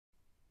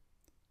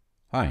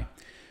Hi,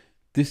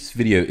 this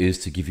video is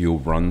to give you a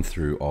run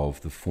through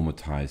of the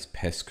Formitize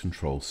Pest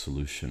Control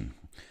solution.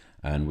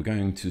 And we're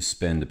going to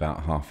spend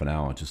about half an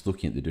hour just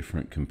looking at the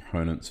different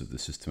components of the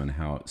system and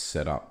how it's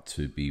set up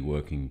to be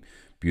working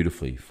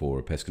beautifully for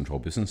a pest control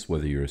business,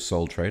 whether you're a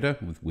sole trader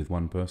with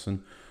one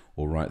person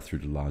or right through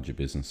to larger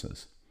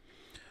businesses.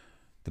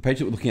 The page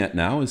that we're looking at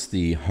now is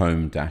the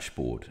home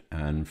dashboard.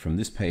 And from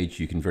this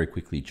page, you can very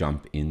quickly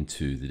jump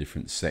into the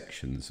different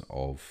sections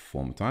of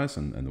Formitize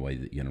and the way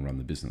that you're going to run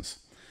the business.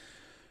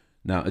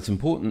 Now, it's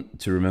important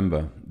to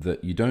remember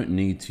that you don't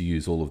need to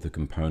use all of the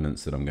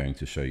components that I'm going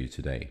to show you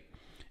today.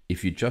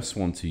 If you just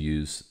want to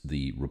use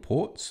the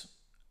reports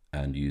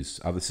and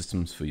use other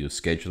systems for your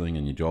scheduling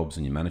and your jobs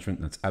and your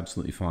management, that's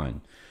absolutely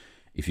fine.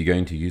 If you're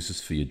going to use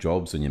this for your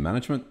jobs and your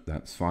management,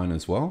 that's fine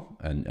as well,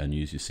 and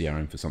use your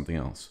CRM for something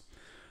else.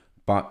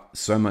 But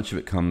so much of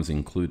it comes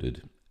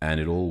included and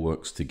it all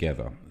works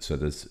together. So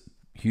there's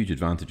huge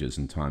advantages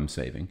in time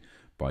saving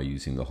by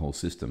using the whole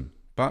system,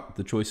 but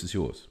the choice is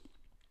yours.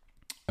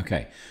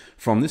 Okay,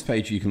 from this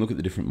page, you can look at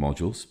the different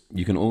modules.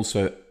 You can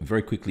also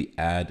very quickly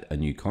add a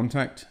new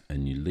contact, a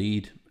new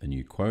lead, a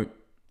new quote,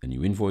 a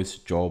new invoice,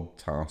 job,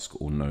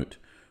 task, or note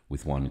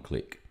with one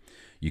click.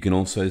 You can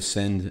also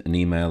send an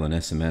email, an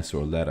SMS,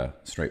 or a letter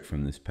straight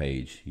from this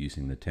page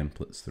using the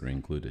templates that are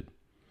included.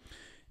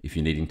 If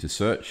you're needing to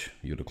search,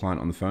 you've got a client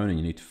on the phone and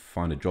you need to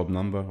find a job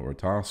number or a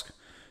task,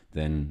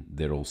 then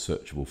they're all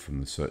searchable from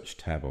the search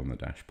tab on the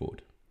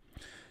dashboard.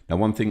 Now,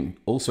 one thing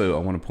also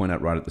I want to point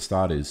out right at the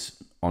start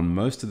is on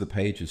most of the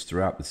pages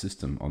throughout the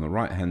system, on the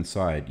right-hand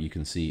side, you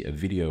can see a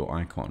video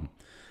icon,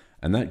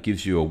 and that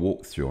gives you a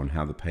walkthrough on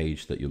how the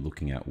page that you're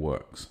looking at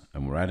works.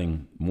 And we're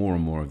adding more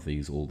and more of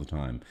these all the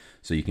time.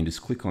 So you can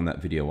just click on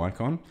that video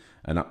icon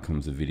and up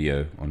comes a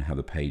video on how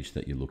the page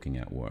that you're looking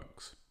at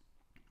works.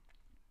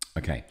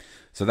 Okay,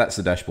 so that's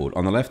the dashboard.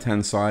 On the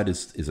left-hand side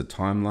is a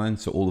timeline.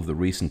 So all of the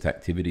recent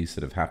activities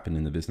that have happened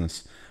in the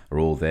business are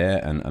all there,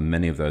 and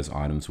many of those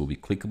items will be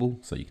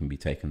clickable, so you can be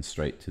taken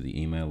straight to the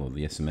email or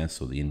the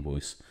SMS or the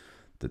invoice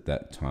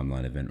that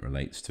timeline event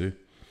relates to.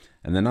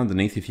 And then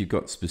underneath, if you've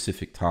got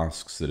specific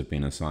tasks that have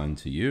been assigned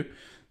to you,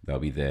 they'll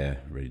be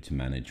there ready to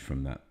manage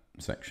from that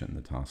section,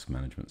 the task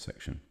management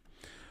section.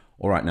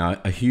 All right,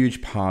 now a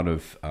huge part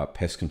of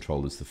pest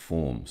control is the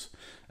forms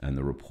and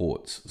the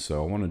reports.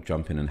 So I want to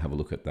jump in and have a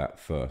look at that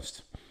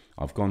first.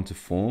 I've gone to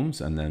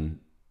forms, and then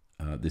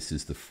this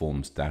is the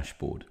forms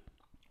dashboard.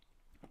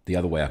 The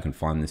other way I can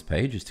find this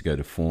page is to go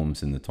to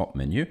forms in the top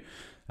menu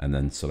and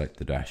then select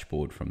the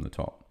dashboard from the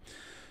top.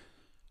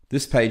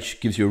 This page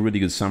gives you a really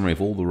good summary of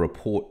all the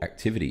report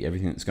activity,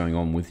 everything that's going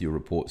on with your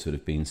reports that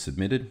have been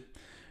submitted.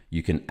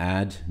 You can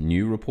add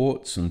new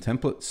reports and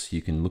templates.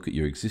 You can look at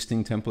your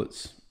existing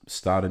templates,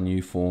 start a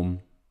new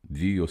form,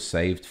 view your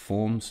saved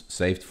forms.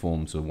 Saved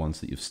forms are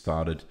ones that you've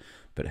started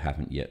but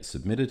haven't yet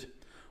submitted.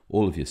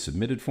 All of your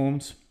submitted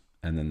forms,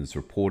 and then there's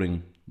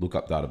reporting,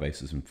 lookup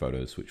databases, and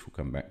photos, which we'll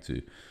come back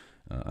to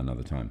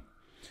another time.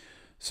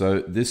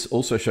 So this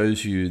also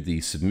shows you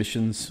the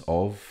submissions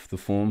of the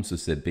forms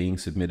as they're being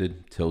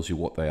submitted, tells you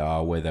what they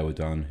are, where they were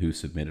done, who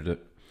submitted it.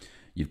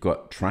 You've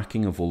got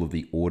tracking of all of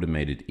the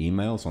automated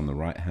emails on the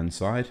right-hand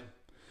side.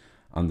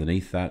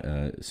 Underneath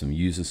that, some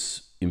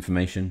users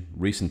information,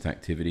 recent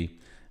activity,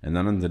 and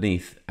then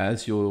underneath,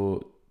 as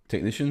your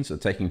technicians are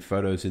taking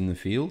photos in the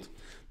field,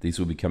 these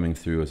will be coming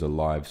through as a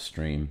live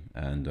stream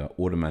and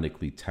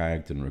automatically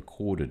tagged and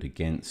recorded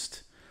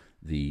against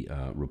the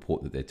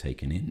report that they're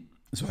taken in.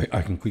 So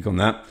I can click on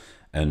that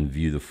and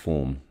view the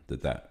form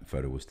that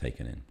photo was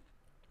taken in.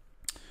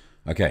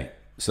 Okay,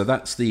 so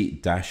that's the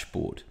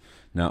dashboard.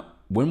 Now,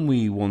 when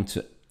we want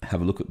to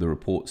have a look at the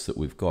reports that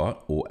we've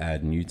got or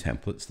add new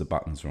templates, the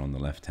buttons are on the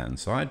left-hand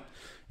side.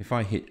 If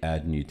I hit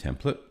add new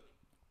template,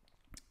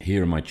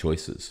 here are my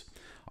choices.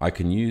 I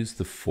can use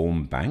the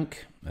form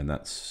bank, and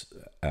that's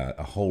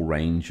a whole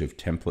range of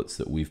templates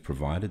that we've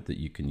provided that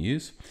you can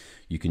use.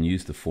 You can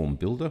use the form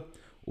builder,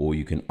 or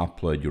you can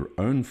upload your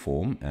own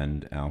form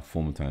and our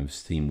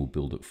Formitize team will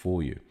build it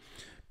for you.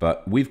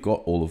 But we've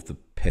got all of the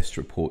pest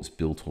reports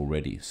built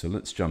already. So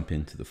let's jump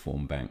into the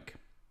form bank.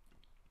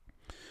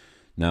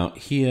 Now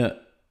here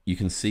you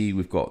can see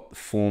we've got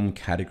form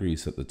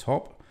categories at the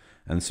top.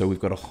 And so we've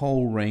got a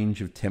whole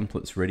range of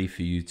templates ready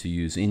for you to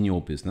use in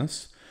your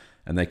business.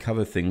 And they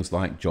cover things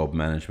like job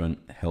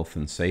management, health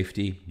and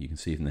safety. You can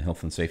see in the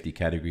health and safety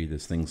category,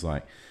 there's things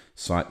like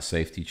site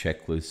safety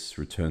checklists,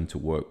 return to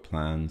work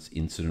plans,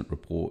 incident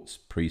reports,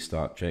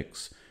 pre-start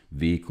checks,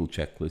 vehicle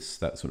checklists,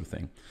 that sort of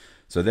thing.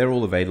 So they're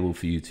all available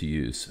for you to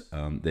use.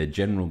 They're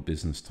general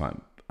business type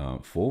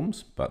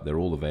forms, but they're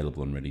all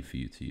available and ready for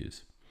you to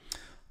use.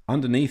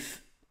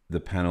 Underneath the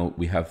panel,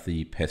 we have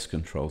the pest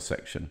control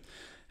section.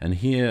 And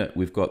here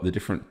we've got the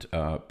different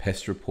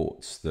pest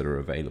reports that are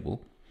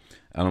available.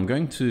 And I'm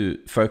going to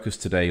focus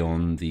today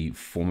on the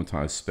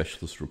Formitize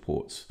specialist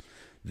reports.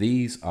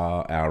 These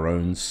are our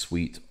own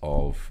suite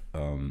of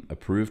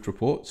approved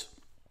reports,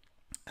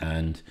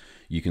 and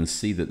you can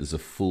see that there's a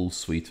full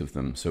suite of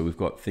them. So we've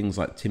got things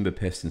like timber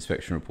pest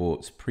inspection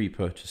reports,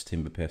 pre-purchase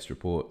timber pest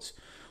reports,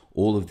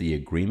 all of the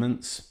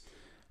agreements,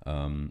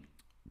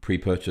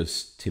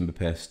 pre-purchase timber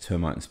pest,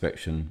 termite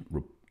inspection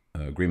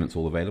agreements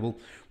all available.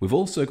 We've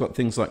also got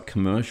things like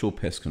commercial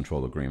pest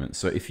control agreements.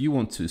 So if you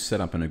want to set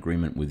up an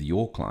agreement with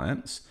your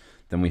clients,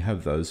 then we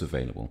have those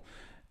available.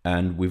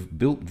 And we've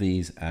built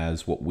these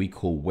as what we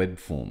call web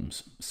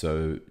forms.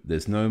 So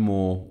there's no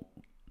more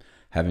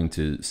having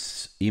to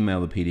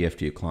email the PDF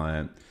to your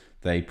client,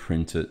 they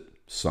print it,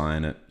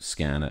 sign it,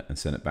 scan it, and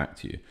send it back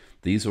to you.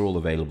 These are all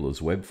available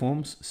as web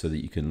forms so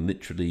that you can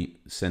literally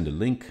send a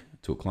link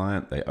to a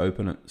client, they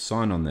open it,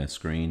 sign on their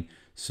screen,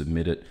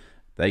 submit it,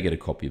 they get a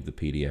copy of the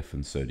PDF,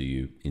 and so do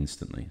you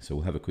instantly. So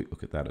we'll have a quick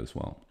look at that as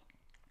well.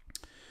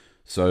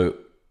 So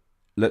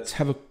let's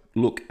have a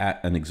look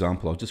at an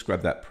example. I'll just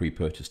grab that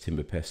pre-purchase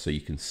timber pest so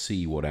you can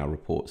see what our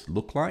reports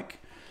look like,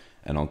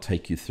 and I'll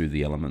take you through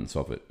the elements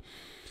of it.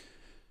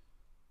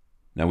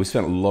 Now, we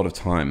spent a lot of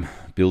time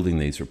building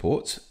these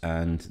reports,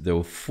 and there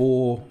were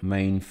 4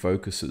 main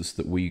focuses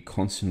that we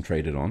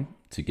concentrated on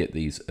to get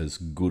these as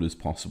good as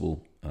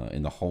possible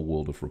in the whole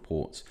world of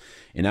reports.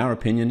 In our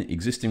opinion,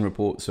 existing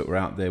reports that were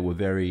out there were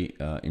very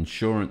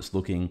insurance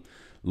looking,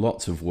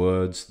 lots of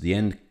words. The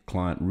end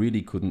client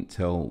really couldn't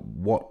tell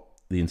what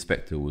the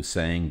inspector was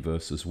saying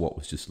versus what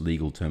was just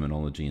legal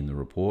terminology in the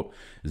report.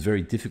 It was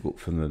very difficult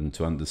for them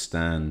to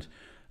understand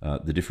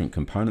the different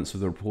components of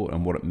the report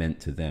and what it meant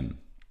to them.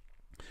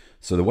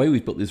 So the way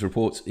we've built these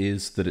reports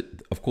is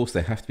that, of course,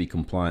 they have to be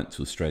compliant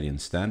to Australian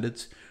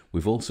standards.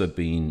 We've also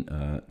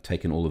been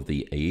taken all of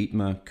the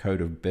AITMA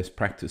Code of Best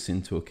Practice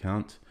into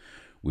account.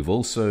 We've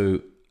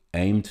also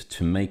aimed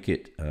to make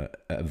it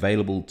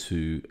available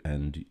to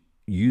and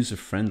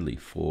user-friendly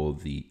for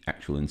the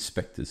actual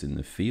inspectors in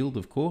the field,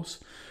 of course.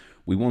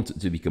 We want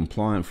it to be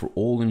compliant for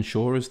all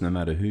insurers, no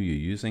matter who you're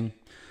using.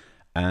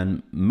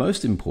 And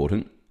most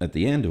important, at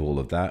the end of all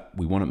of that,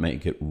 we want to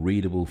make it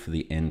readable for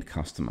the end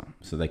customer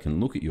so they can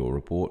look at your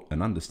report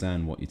and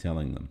understand what you're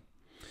telling them.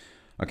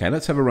 Okay,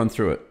 let's have a run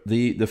through it.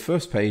 The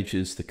first page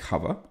is the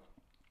cover,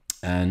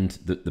 and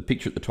the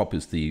picture at the top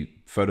is the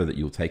photo that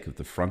you'll take of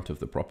the front of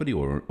the property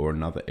or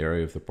another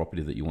area of the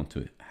property that you want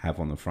to have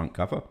on the front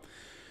cover.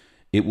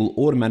 It will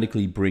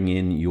automatically bring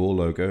in your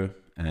logo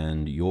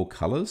and your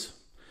colors.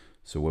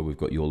 So where we've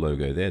got your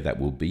logo there, that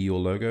will be your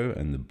logo,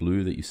 and the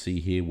blue that you see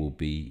here will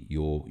be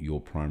your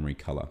primary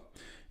color.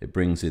 It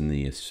brings in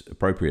the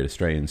appropriate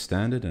Australian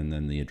standard and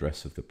then the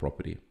address of the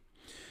property.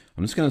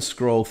 I'm just going to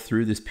scroll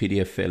through this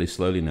PDF fairly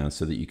slowly now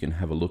so that you can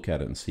have a look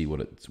at it and see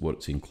what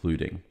it's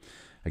including.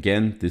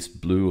 Again, this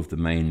blue of the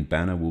main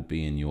banner will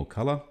be in your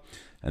color,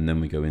 and then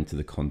we go into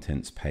the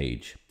contents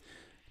page.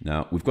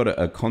 Now, we've got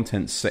a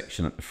contents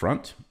section at the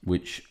front,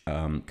 which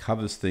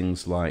covers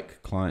things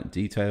like client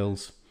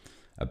details,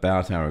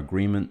 about our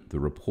agreement, the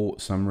report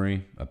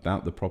summary,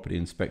 about the property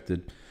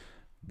inspected,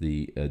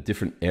 the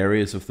different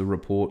areas of the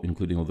report,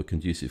 including all the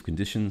conducive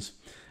conditions,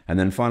 and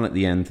then finally at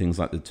the end, things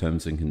like the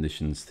terms and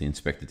conditions, the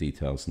inspector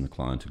details, and the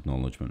client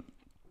acknowledgement.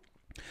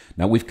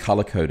 Now, we've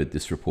color-coded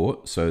this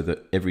report so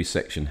that every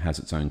section has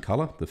its own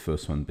color, the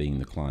first one being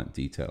the client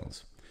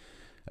details.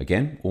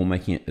 Again, all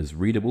making it as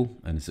readable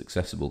and as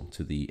accessible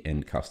to the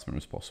end customer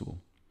as possible.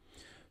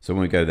 So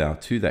when we go now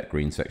to that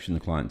green section, the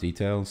client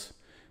details,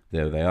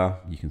 there they are.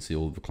 You can see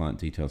all of the client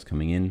details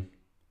coming in,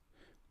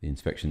 the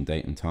inspection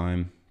date and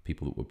time,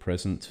 people that were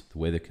present, the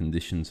weather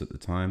conditions at the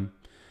time.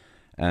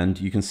 And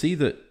you can see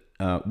that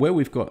where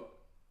we've got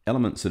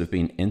elements that have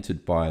been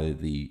entered by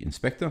the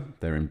inspector,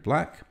 they're in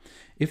black.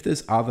 If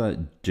there's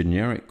other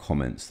generic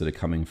comments that are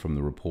coming from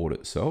the report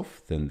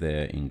itself, then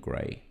they're in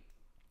gray.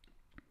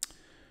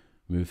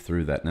 Move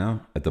through that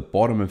now. At the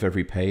bottom of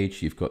every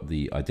page, you've got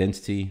the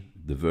identity,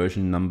 the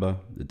version number,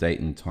 the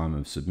date and time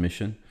of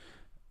submission,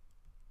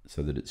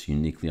 so that it's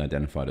uniquely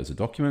identified as a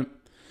document.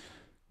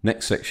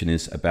 Next section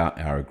is about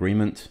our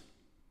agreement,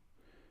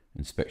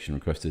 inspection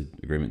requested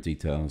agreement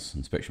details,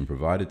 inspection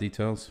provided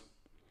details.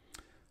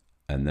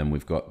 And then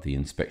we've got the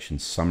inspection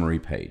summary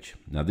page.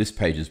 Now this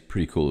page is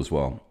pretty cool as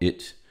well.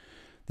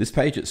 This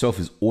page itself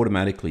is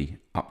automatically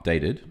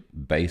updated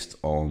based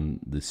on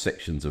the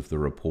sections of the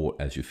report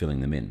as you're filling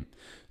them in.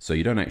 So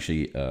you don't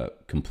actually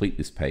complete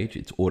this page,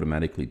 it's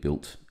automatically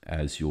built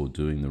as you're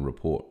doing the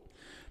report.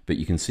 But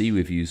you can see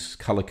we've used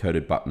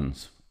color-coded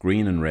buttons,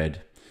 green and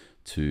red,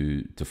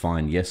 to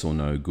define yes or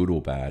no, good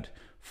or bad,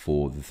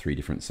 for the 3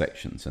 different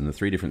sections. And the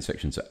 3 different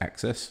sections are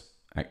access,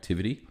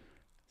 activity,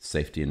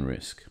 safety, and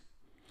risk.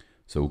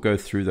 So we'll go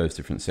through those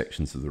different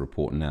sections of the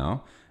report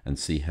now and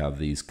see how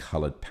these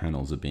colored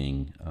panels are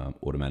being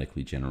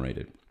automatically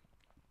generated.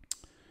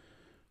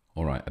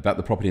 All right, about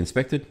the property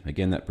inspected.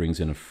 Again, that brings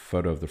in a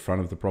photo of the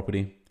front of the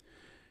property.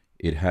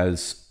 It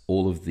has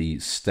all of the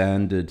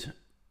standard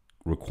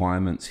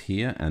requirements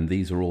here, and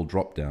these are all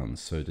drop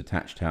downs. So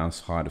detached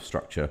house, height of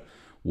structure,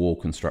 wall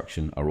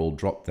construction are all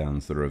drop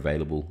downs that are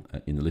available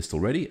in the list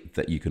already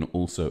that you can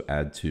also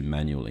add to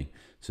manually.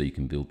 So you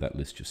can build that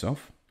list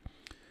yourself.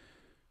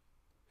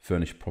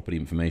 Furnished property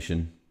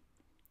information,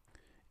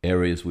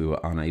 areas we were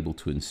unable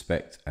to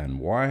inspect and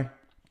why.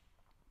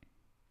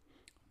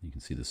 You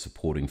can see the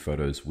supporting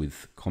photos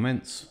with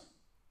comments.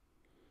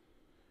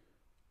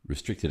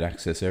 Restricted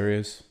access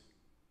areas.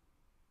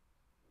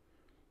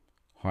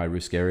 high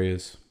risk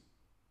areas.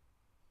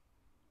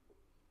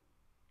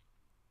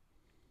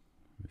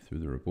 Move through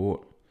the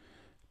report.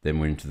 Then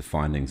we're into the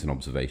findings and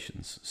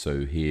observations.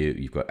 So here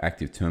you've got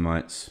active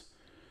termites,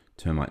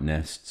 termite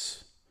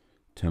nests,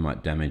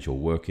 termite damage or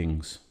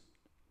workings,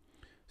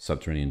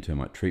 subterranean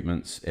termite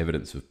treatments,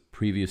 evidence of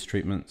previous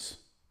treatments,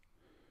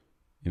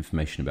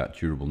 information about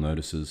durable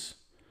notices,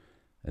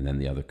 and then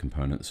the other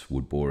components,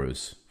 wood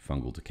borers,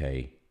 fungal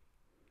decay,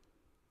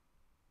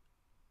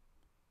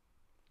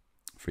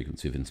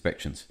 frequency of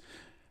inspections.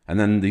 And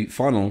then the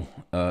final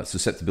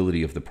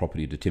susceptibility of the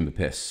property to timber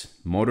pests,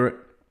 moderate.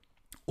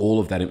 All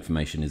of that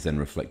information is then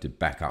reflected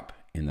back up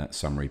in that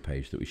summary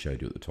page that we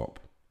showed you at the top.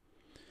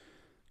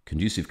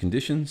 Conducive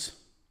conditions,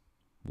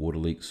 water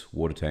leaks,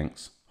 water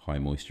tanks, high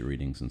moisture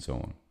readings, and so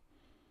on.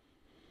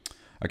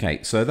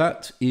 Okay, so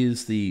that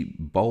is the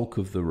bulk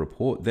of the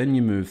report. Then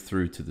you move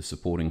through to the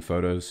supporting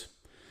photos.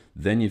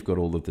 Then you've got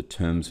all of the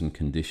terms and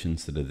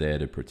conditions that are there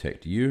to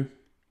protect you.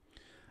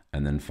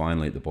 And then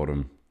finally at the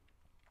bottom,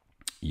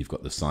 you've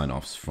got the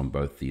sign-offs from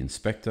both the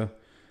inspector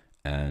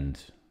and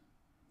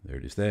there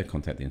it is there,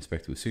 contact the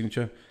inspector with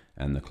signature,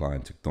 and the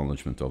client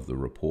acknowledgement of the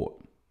report.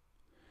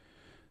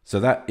 So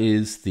that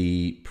is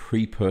the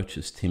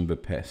pre-purchase timber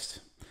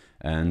pest.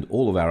 And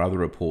all of our other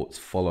reports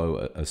follow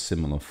a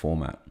similar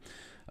format.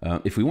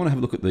 If we want to have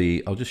a look at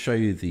I'll just show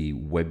you the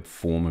web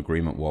form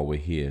agreement while we're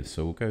here.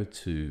 So we'll go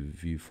to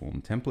View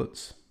Form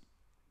Templates.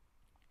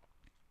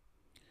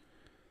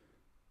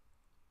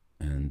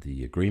 And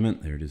the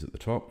agreement, there it is at the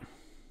top.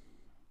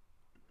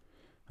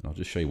 And I'll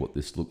just show you what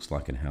this looks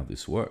like and how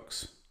this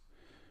works.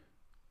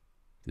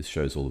 This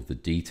shows all of the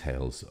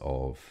details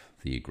of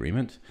the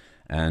agreement.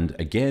 And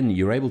again,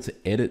 you're able to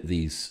edit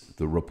the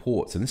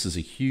reports. And this is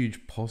a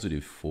huge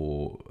positive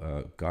for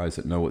guys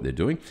that know what they're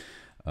doing.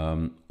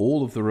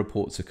 All of the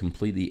reports are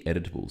completely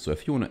editable. So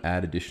if you want to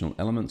add additional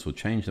elements or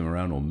change them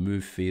around or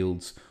move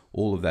fields,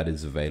 all of that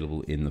is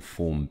available in the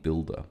form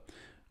builder.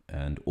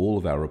 And all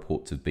of our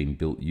reports have been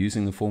built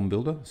using the form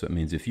builder. So it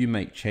means if you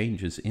make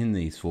changes in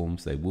these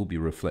forms, they will be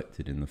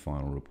reflected in the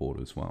final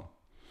report as well.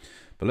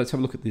 But let's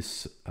have a look at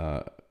this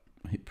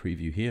hit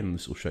preview here, and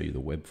this will show you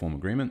the web form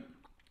agreement.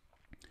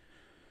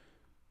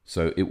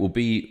 So it will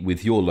be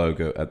with your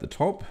logo at the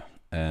top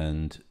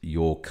and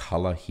your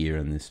color here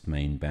in this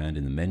main band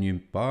in the menu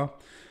bar.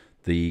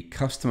 The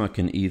customer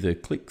can either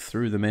click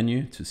through the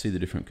menu to see the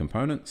different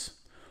components,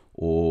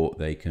 or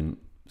they can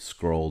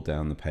scroll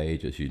down the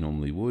page as you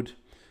normally would,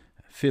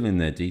 fill in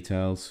their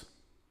details,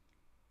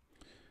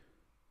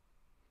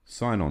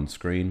 sign on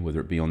screen,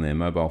 whether it be on their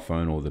mobile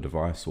phone or the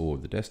device or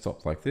the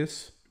desktop like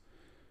this.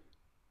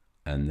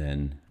 And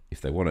then if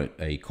they want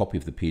a copy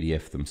of the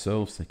PDF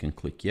themselves, they can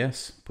click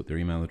yes, put their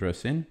email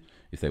address in.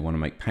 If they want to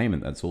make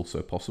payment, that's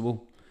also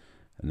possible.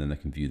 And then they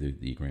can view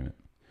the agreement.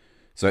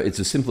 So it's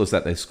as simple as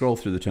that. They scroll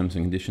through the terms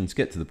and conditions,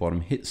 get to the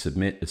bottom, hit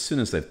submit. As soon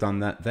as they've done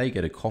that, they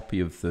get a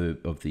copy of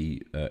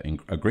the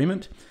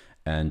agreement,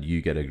 and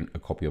you get a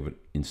copy of it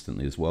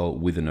instantly as well,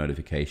 with a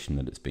notification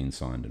that it's been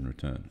signed and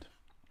returned.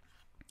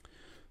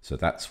 So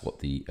that's what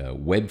the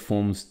web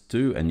forms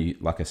do. And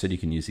like I said, you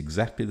can use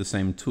exactly the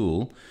same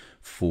tool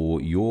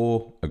for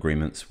your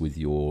agreements with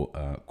your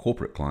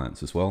corporate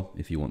clients as well,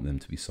 if you want them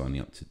to be signing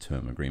up to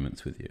term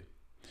agreements with you.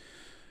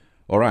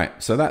 All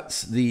right, so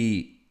that's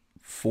the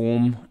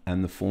form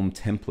and the form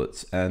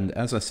templates. And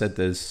as I said,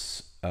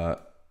 there's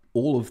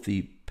all of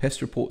the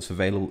pest reports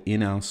available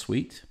in our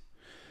suite.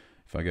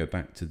 If I go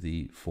back to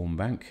the form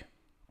bank,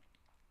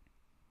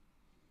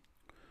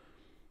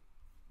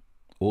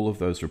 all of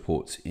those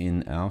reports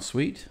in our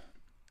suite,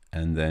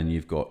 and then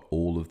you've got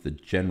all of the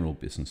general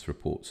business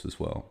reports as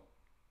well.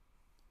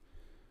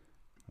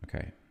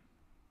 Okay,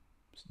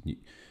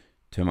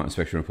 termite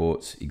inspection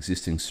reports,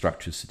 existing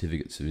structure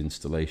certificates of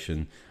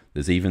installation.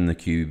 There's even the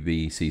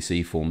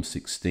QBCC Form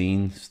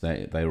 16s.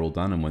 They're all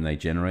done, and when they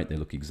generate, they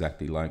look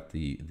exactly like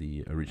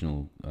the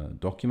original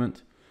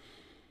document.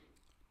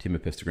 Timber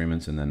pest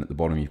agreements, and then at the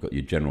bottom you've got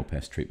your general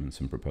pest treatments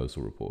and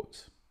proposal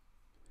reports.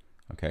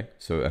 Okay,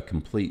 so a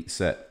complete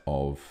set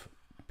of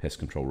pest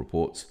control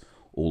reports,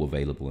 all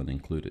available and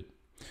included.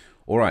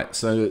 All right,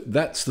 so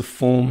that's the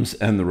forms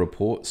and the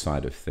report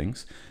side of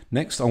things.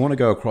 Next, I want to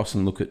go across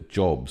and look at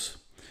jobs,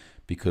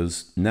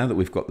 because now that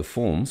we've got the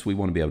forms, we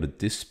want to be able to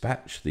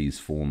dispatch these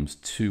forms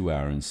to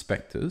our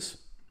inspectors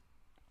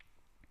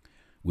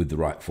with the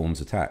right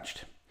forms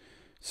attached.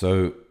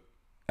 So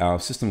our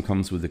system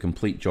comes with a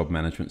complete job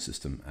management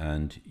system,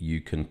 and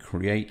you can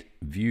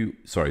view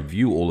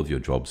all of your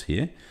jobs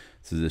here.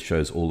 So this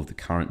shows all of the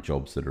current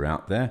jobs that are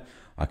out there.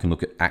 I can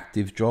look at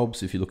active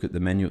jobs if you look at the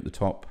menu at the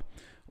top.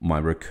 My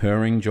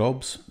recurring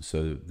jobs,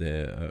 so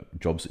they're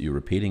jobs that you're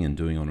repeating and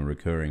doing on a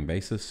recurring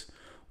basis.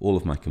 All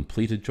of my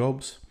completed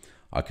jobs.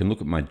 I can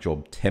look at my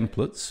job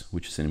templates,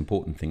 which is an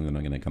important thing that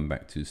I'm going to come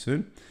back to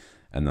soon.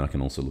 And then I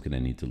can also look at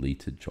any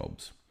deleted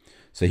jobs.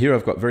 So here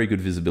I've got very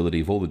good visibility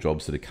of all the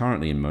jobs that are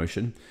currently in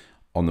motion.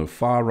 On the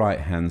far right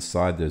hand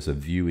side, there's a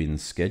view in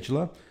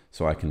scheduler.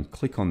 So I can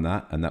click on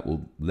that, and that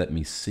will let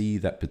me see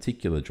that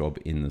particular job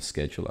in the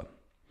scheduler.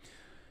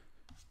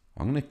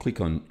 I'm going to click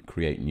on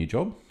create new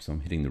job. So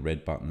I'm hitting the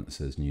red button that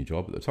says new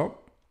job at the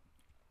top.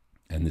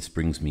 And this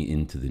brings me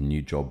into the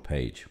new job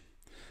page.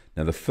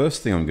 Now, the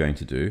first thing I'm going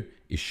to do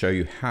is show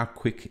you how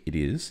quick it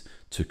is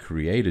to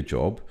create a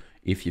job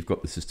if you've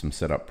got the system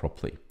set up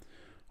properly.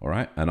 All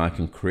right. And I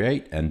can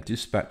create and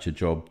dispatch a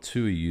job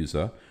to a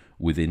user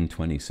within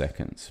 20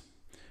 seconds.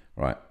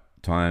 All right.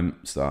 Time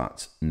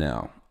starts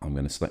now. I'm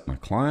going to select my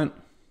client.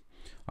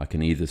 I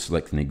can either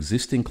select an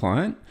existing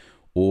client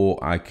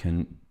or I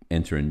can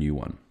enter a new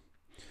one.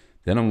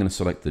 Then I'm going to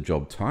select the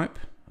job type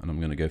and I'm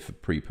going to go for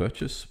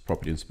pre-purchase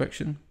property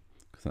inspection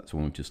because that's the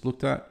one we just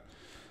looked at.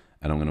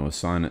 And I'm going to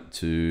assign it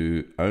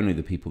to only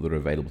the people that are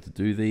available to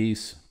do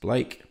these,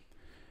 Blake.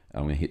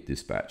 I'm going to hit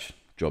dispatch,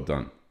 job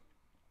done.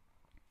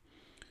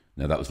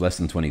 Now that was less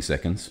than 20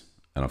 seconds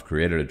and I've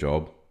created a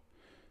job,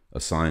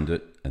 assigned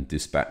it and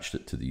dispatched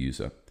it to the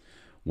user.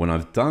 When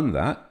I've done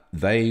that,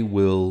 they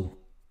will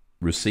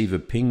receive a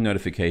ping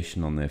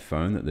notification on their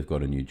phone that they've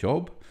got a new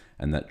job,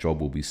 and that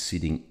job will be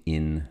sitting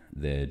in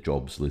their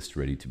jobs list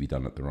ready to be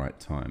done at the right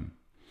time.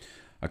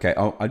 Okay,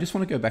 I just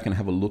want to go back and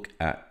have a look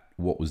at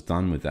what was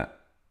done with that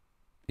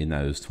in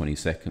those 20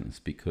 seconds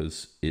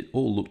because it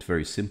all looked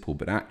very simple,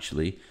 but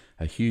actually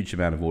a huge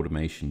amount of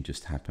automation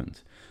just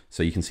happened.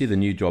 So you can see the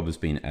new job has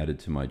been added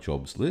to my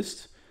jobs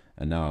list,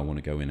 and now I want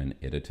to go in and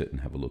edit it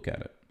and have a look at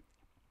it.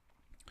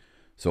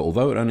 So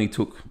although it only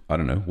took, I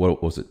don't know,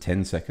 what was it,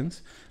 10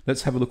 seconds?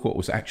 Let's have a look what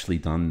was actually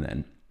done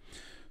then.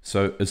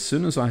 So as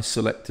soon as I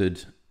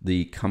selected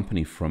the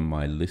company from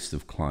my list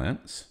of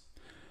clients,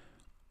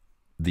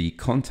 the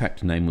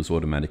contact name was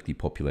automatically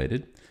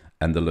populated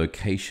and the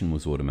location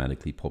was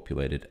automatically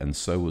populated, and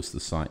so was the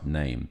site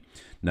name.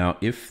 Now,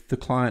 if the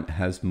client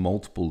has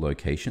multiple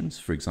locations,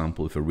 for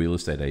example, if a real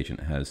estate agent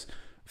has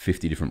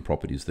 50 different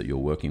properties that you're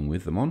working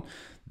with them on,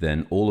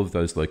 then all of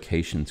those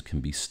locations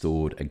can be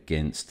stored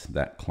against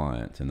that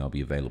client and they'll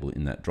be available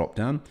in that drop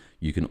down.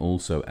 You can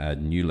also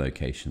add new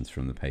locations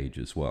from the page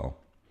as well.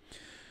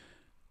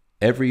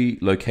 Every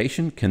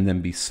location can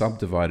then be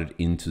subdivided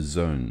into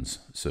zones.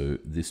 So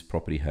this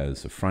property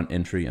has a front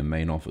entry, a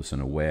main office,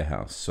 and a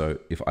warehouse. So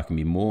if I can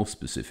be more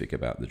specific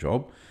about the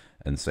job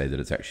and say that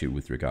it's actually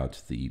with regard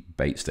to the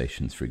bait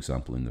stations, for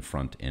example, in the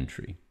front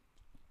entry.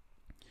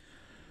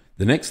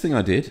 The next thing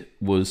I did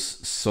was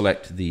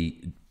select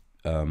the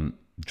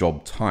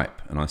job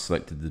type, and I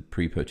selected the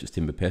pre-purchase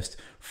timber pest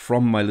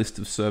from my list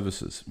of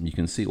services. You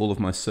can see all of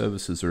my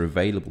services are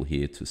available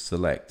here to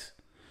select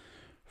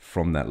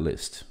from that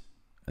list.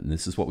 And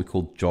this is what we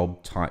call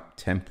job type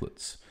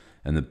templates.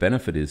 And the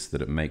benefit is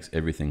that it makes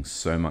everything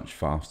so much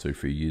faster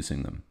if you're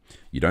using them.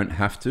 You don't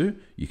have to.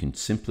 You can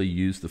simply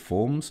use the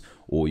forms,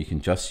 or you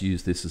can just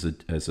use this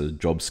as a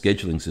job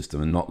scheduling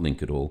system and not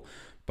link it all.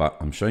 But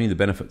I'm showing you the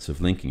benefits of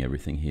linking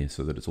everything here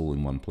so that it's all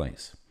in one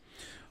place.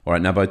 All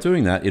right, now by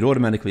doing that, it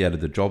automatically added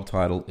the job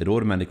title. It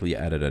automatically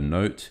added a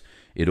note.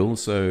 It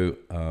also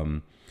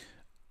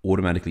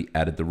automatically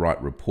added the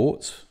right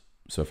reports.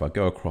 So if I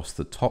go across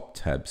the top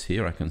tabs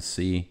here, I can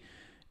see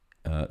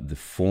the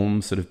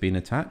forms that have been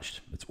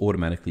attached. It's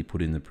automatically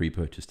put in the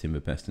pre-purchase timber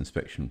pest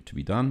inspection to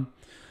be done.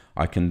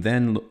 I can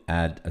then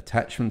add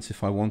attachments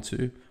if I want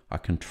to. I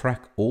can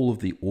track all of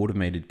the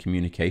automated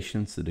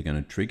communications that are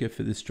going to trigger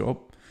for this job,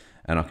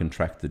 and I can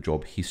track the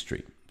job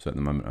history. So at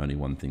the moment, only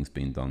one thing's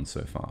been done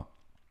so far,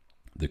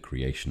 the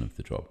creation of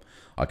the job.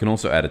 I can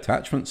also add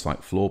attachments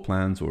like floor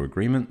plans or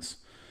agreements,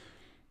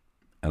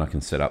 and I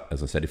can set up,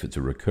 as I said, if it's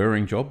a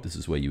recurring job, this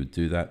is where you would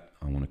do that.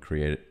 I want to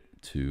create it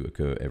to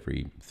occur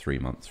every 3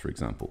 months, for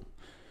example,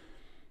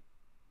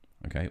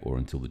 okay, or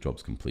until the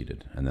job's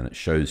completed. And then it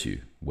shows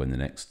you when the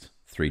next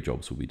 3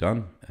 jobs will be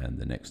done and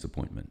the next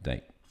appointment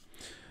date.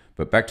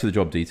 But back to the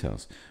job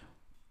details.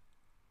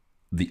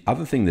 The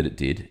other thing that it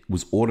did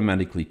was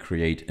automatically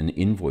create an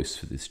invoice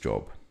for this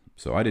job.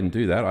 So I didn't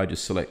do that. I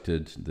just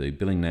selected the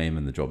billing name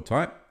and the job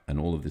type, and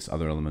all of this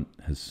other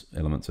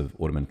elements have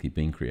automatically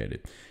been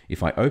created.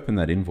 If I open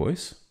that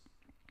invoice,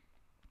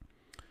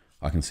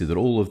 I can see that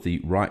all of the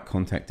right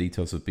contact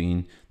details have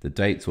been, the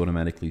date's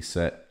automatically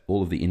set,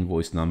 all of the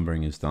invoice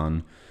numbering is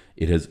done.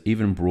 It has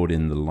even brought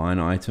in the line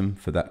item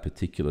for that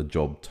particular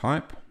job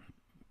type,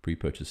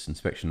 pre-purchase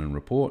inspection and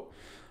report,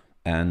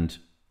 and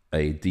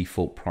a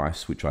default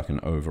price which I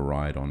can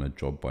override on a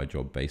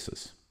job-by-job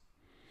basis.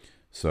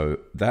 So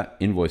that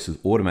invoice is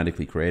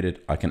automatically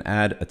created. I can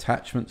add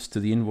attachments to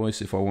the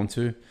invoice if I want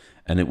to,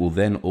 and it will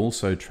then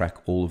also track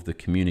all of the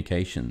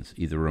communications,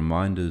 either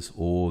reminders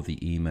or the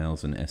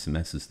emails and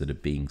SMSs that are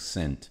being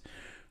sent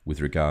with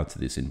regard to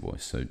this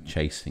invoice. So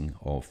chasing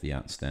of the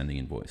outstanding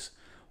invoice.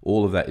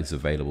 All of that is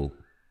available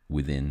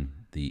within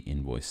the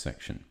invoice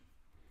section.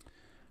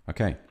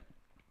 Okay.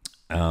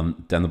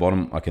 Down the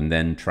bottom, I can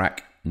then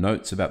track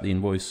notes about the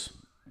invoice,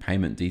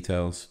 payment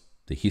details,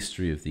 the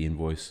history of the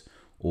invoice,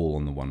 all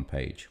on the one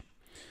page.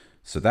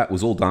 So that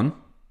was all done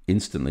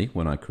instantly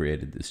when I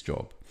created this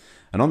job.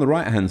 And on the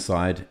right hand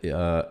side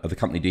are the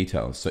company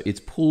details. So it's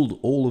pulled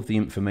all of the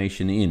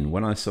information in.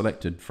 When I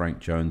selected Frank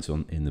Jones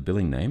in the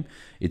billing name,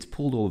 it's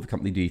pulled all of the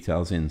company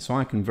details in. So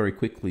I can very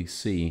quickly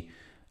see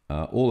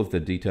all of the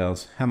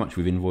details, how much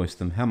we've invoiced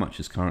them, how much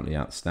is currently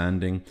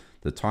outstanding,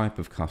 the type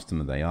of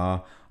customer they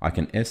are. I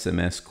can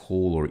SMS,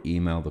 call, or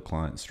email the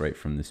client straight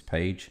from this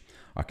page.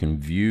 I can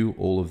view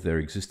all of their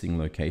existing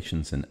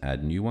locations and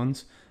add new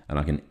ones, and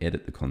I can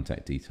edit the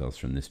contact details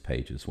from this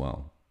page as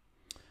well.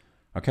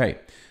 Okay,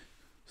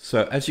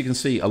 so as you can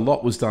see, a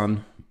lot was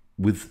done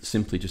with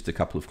simply just a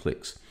couple of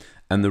clicks.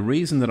 And the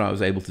reason that I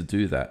was able to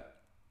do that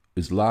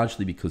is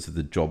largely because of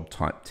the job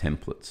type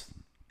templates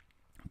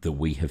that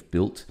we have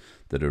built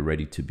that are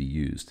ready to be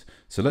used.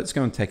 So let's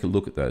go and take a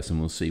look at those and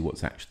we'll see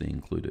what's actually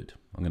included.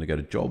 I'm going to go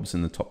to Jobs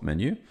in the top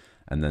menu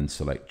and then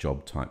select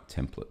Job Type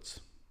Templates.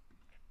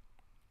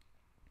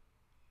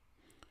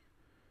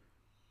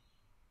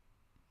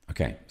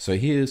 Okay, so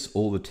here's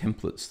all the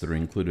templates that are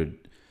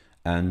included,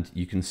 and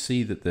you can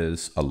see that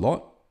there's a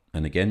lot.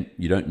 And again,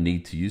 you don't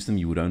need to use them.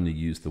 You would only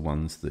use the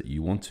ones that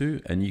you want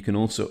to. And you can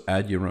also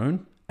add your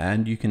own,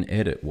 and you can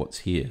edit what's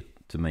here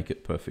to make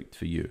it perfect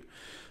for you.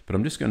 But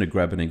I'm just going to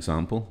grab an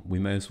example. We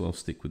may as well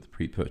stick with the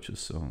pre-purchase,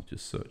 so I'll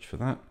just search for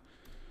that.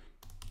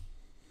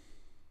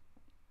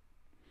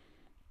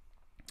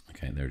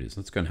 Okay, there it is.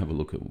 Let's go and have a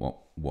look at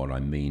what I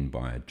mean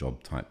by a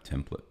job type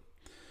template.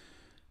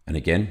 And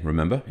again,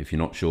 remember, if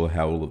you're not sure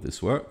how all of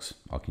this works,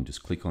 I can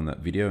just click on that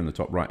video in the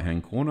top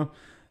right-hand corner,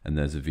 and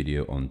there's a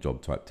video on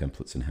job type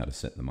templates and how to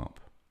set them up.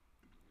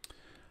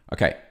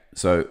 Okay,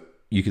 so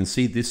you can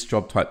see this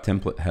job type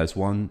template has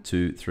 1,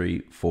 2, 3,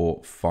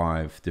 4,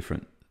 5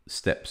 different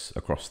steps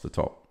across the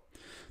top.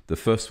 The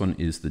first one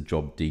is the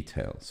job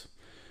details.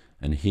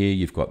 And here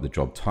you've got the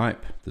job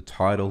type, the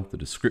title, the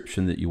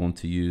description that you want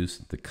to use,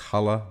 the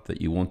color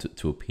that you want it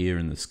to appear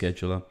in the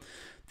scheduler,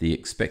 the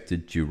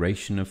expected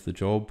duration of the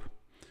job,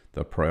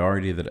 the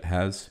priority that it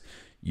has.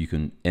 You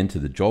can enter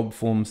the job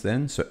forms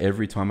then. So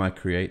every time I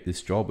create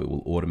this job, it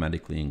will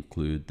automatically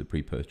include the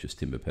pre-purchase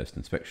timber pest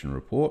inspection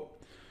report.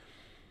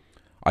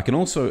 I can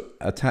also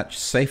attach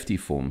safety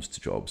forms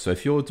to jobs. So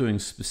if you're doing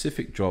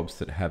specific jobs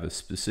that have a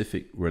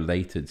specific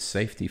related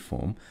safety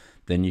form,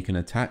 then you can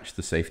attach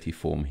the safety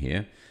form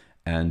here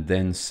and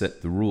then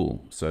set the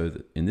rule. So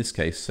that in this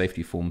case,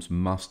 safety forms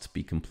must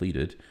be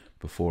completed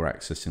before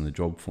accessing the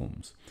job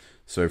forms.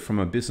 So from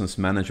a business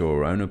manager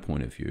or owner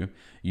point of view,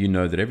 you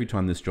know that every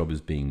time this job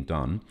is being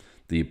done,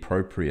 the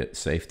appropriate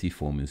safety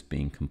form is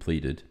being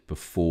completed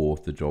before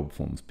the job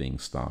form's being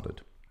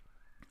started.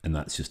 And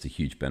that's just a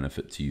huge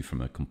benefit to you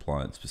from a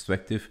compliance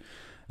perspective.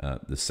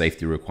 The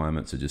safety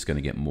requirements are just going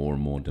to get more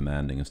and more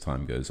demanding as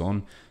time goes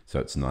on. So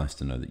it's nice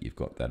to know that you've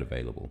got that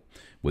available.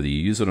 Whether you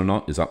use it or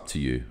not is up to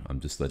you. I'm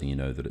just letting you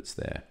know that it's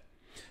there.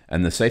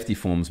 And the safety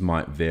forms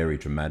might vary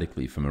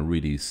dramatically from a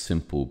really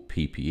simple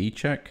PPE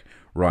check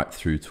right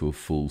through to a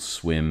full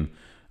swim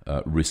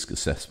risk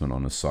assessment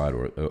on a site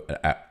or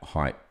at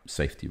height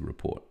safety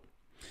report.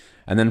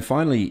 And then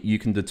finally, you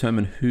can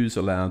determine who's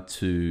allowed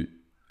to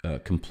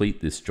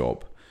complete this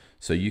job.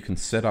 So you can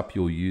set up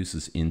your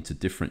users into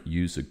different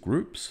user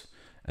groups,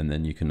 and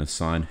then you can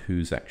assign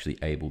who's actually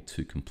able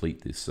to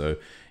complete this. So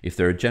if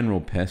they're a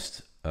general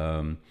pest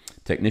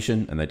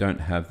technician and they don't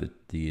have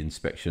the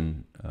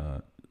inspection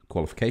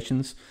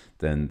qualifications,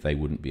 then they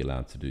wouldn't be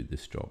allowed to do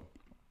this job.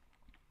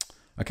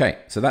 Okay,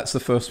 so that's the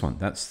first one.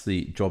 That's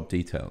the job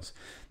details.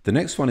 The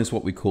next one is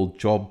what we call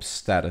job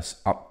status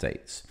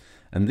updates.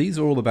 And these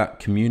are all about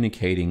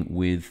communicating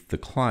with the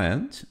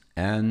client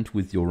and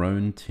with your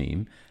own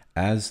team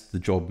as the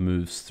job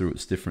moves through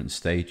its different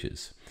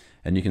stages.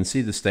 And you can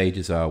see the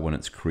stages are when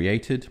it's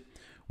created,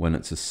 when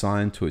it's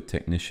assigned to a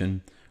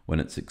technician, when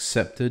it's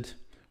accepted,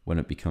 when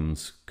it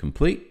becomes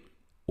complete,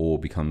 or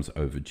becomes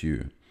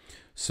overdue.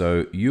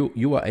 So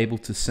you are able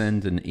to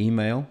send an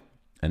email,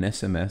 an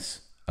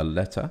SMS, a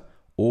letter,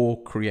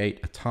 or create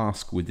a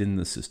task within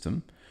the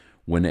system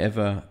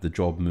whenever the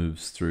job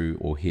moves through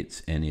or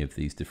hits any of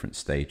these different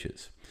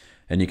stages.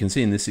 And you can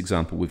see in this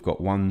example, we've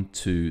got 1,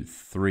 2,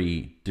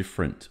 3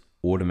 different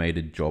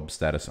automated job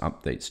status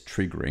updates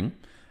triggering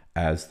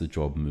as the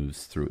job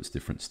moves through its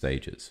different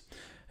stages.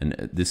 And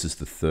this is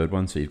the third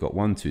one. So you've got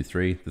 1, 2,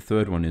 3. The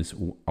third one is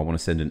I want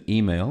to send an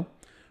email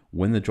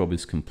when the job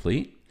is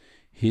complete.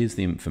 Here's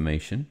the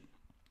information.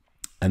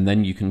 And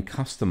then you can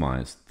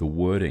customize the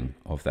wording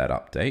of that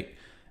update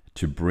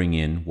to bring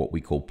in what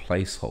we call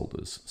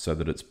placeholders so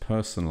that it's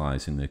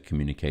personalizing the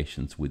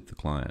communications with the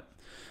client.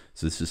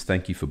 So this is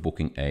thank you for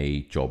booking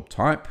a job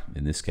type.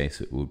 In this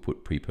case, it would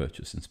put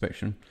pre-purchase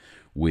inspection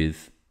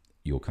with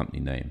your company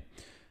name.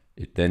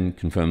 It then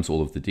confirms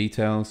all of the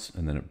details,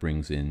 and then it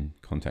brings in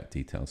contact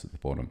details at the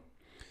bottom.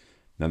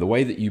 Now, the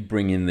way that you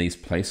bring in these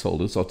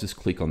placeholders, I'll just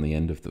click on the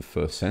end of the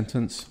first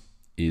sentence,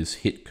 is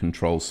hit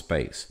Control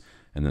space.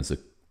 And there's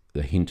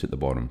a hint at the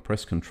bottom.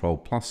 Press Control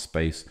plus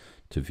space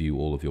to view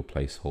all of your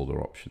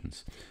placeholder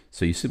options.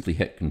 So you simply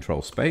hit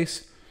Control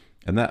space,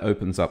 and that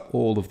opens up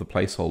all of the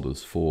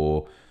placeholders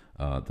for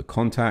the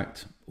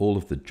contact, all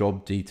of the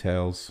job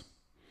details,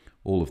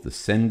 all of the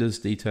sender's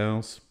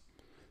details,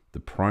 the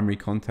primary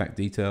contact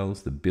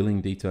details, the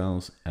billing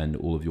details, and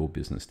all of your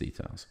business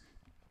details.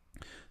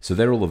 So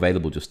they're all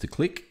available just to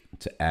click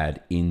to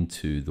add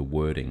into the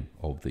wording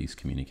of these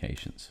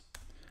communications.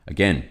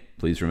 Again,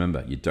 please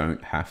remember, you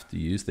don't have to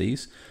use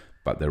these,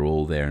 but they're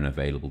all there and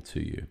available to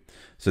you.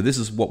 So this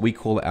is what we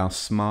call our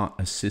Smart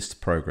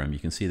Assist program. You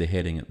can see the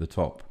heading at the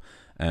top,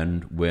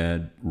 and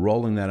we're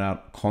rolling that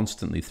out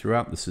constantly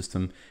throughout the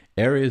system,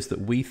 areas that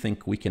we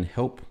think we can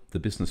help the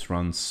business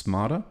run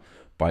smarter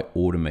by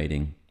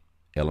automating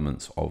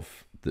elements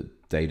of the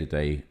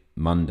day-to-day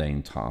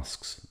mundane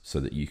tasks so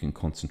that you can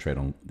concentrate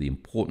on the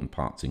important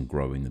parts in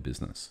growing the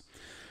business.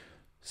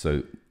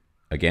 So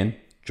again,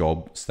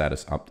 job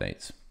status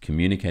updates,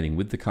 communicating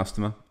with the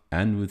customer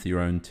and with your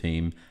own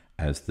team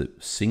as the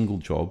single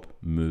job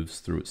moves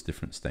through its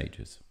different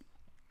stages.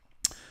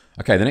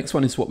 Okay, the next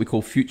one is what we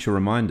call future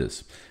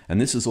reminders. And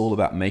this is all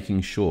about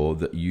making sure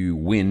that you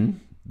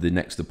win the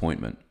next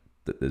appointment,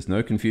 that there's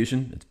no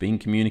confusion, it's being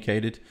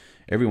communicated,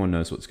 everyone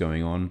knows what's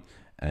going on,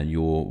 and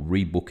you're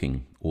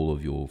rebooking all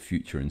of your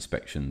future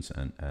inspections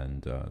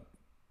and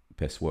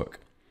pest work.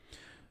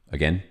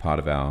 Again, part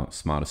of our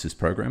Smart Assist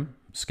program,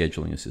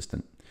 scheduling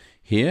assistant.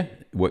 Here,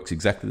 it works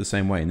exactly the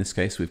same way. In this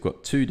case, we've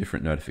got two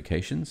different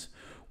notifications.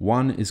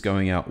 One is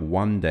going out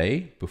 1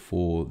 day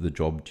before the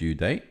job due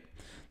date.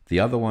 The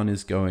other one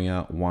is going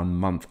out 1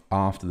 month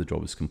after the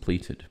job is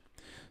completed.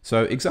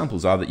 So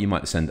examples are that you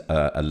might send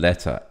a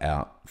letter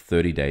out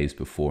 30 days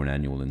before an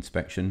annual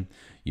inspection.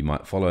 You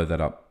might follow that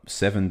up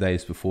 7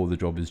 days before the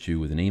job is due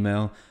with an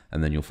email,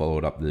 and then you'll follow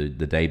it up the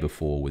day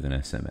before with an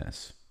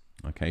SMS.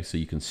 Okay, so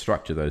you can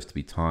structure those to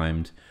be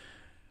timed: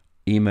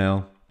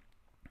 email,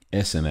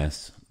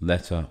 SMS,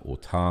 letter or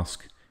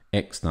task,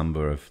 X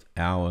number of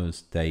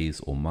hours, days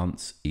or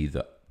months,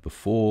 either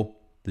before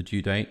the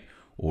due date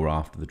or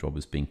after the job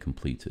has been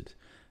completed.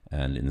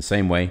 And in the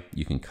same way,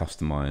 you can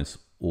customize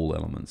all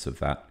elements of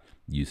that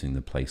using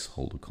the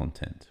placeholder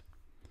content.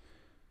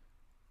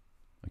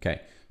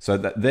 Okay, so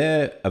that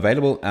they're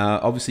available.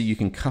 Obviously, you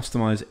can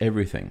customize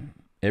everything.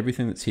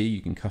 Everything that's here,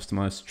 you can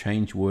customize,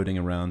 change wording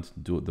around,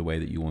 do it the way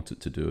that you want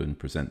it to do, and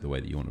present the way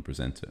that you want to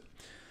present it.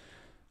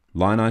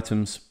 Line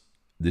items,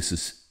 this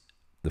is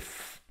the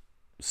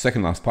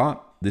second last part.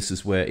 This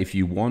is where if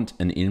you want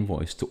an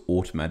invoice to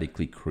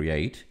automatically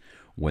create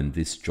when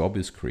this job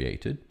is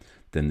created,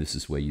 then this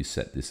is where you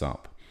set this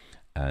up.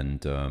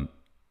 And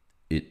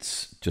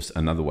it's just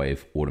another way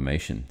of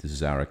automation. This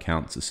is our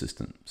accounts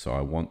assistant. So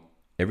I want,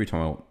 every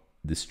time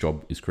this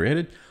job is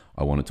created,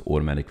 I want it to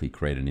automatically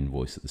create an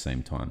invoice at the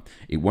same time.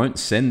 It won't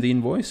send the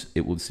invoice,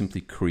 it will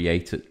simply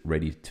create it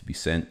ready to be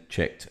sent,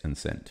 checked and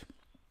sent.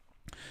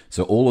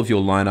 So all of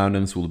your line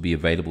items will be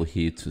available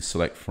here to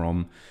select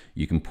from.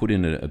 You can put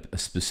in a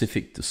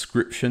specific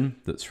description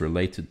that's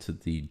related to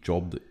the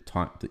job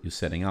type that you're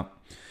setting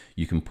up.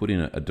 You can put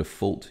in a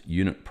default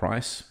unit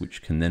price,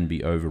 which can then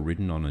be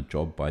overridden on a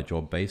job by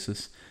job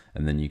basis.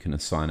 And then you can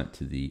assign it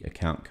to the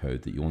account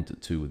code that you want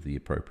it to with the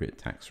appropriate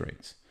tax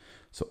rates.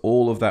 So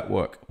all of that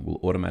work will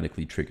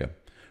automatically trigger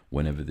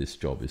whenever this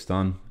job is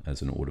done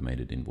as an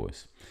automated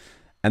invoice.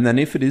 And then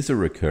if it is a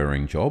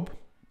recurring job,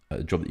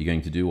 a job that you're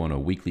going to do on a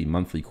weekly,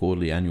 monthly,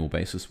 quarterly, annual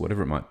basis,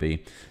 whatever it might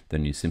be,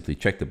 then you simply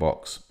check the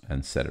box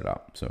and set it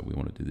up. So we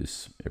want to do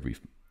this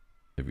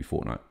every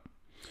fortnight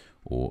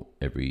or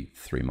every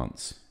 3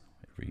 months,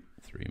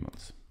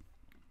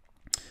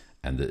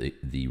 And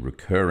the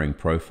recurring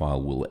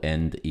profile will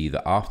end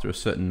either after a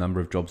certain number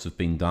of jobs have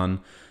been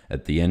done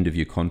at the end of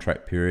your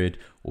contract period,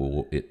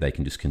 or they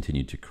can just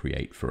continue to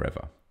create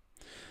forever.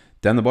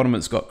 Down the bottom,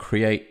 it's got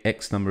create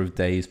X number of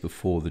days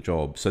before the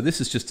job. So this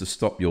is just to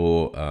stop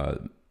your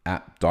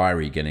app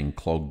diary getting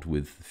clogged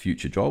with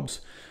future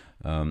jobs.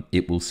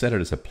 It will set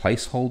it as a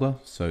placeholder,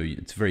 so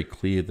it's very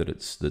clear that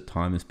the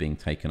time is being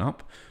taken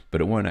up,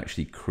 but it won't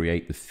actually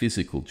create the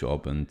physical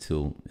job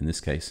until, in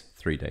this case,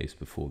 3 days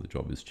before the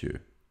job is due.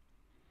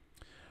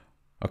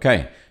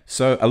 Okay,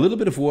 so a little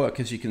bit of work,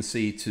 as you can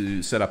see,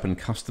 to set up and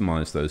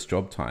customize those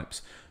job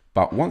types.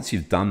 But once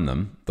you've done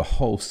them, the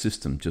whole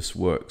system just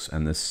works,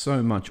 and there's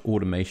so much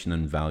automation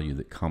and value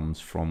that comes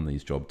from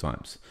these job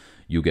types.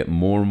 You'll get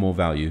more and more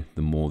value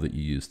the more that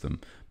you use them.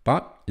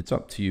 But it's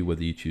up to you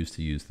whether you choose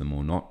to use them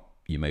or not.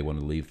 You may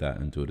want to leave that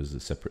and do it as a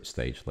separate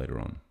stage later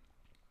on.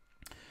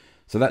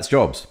 So that's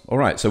jobs. All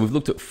right, so we've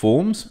looked at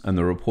forms and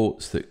the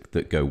reports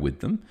that go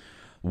with them.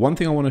 One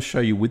thing I want to show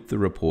you with the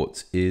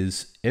reports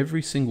is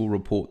every single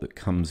report that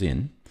comes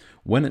in,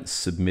 when it's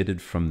submitted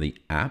from the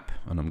app,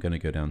 and I'm going to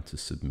go down to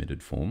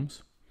submitted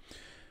forms.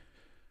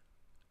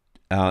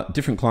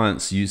 Different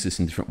clients use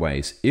this in different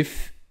ways.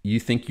 If you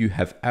think you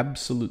have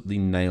absolutely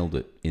nailed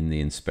it in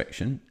the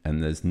inspection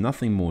and there's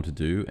nothing more to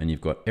do and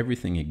you've got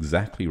everything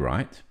exactly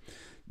right,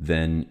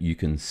 then you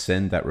can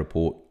send that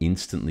report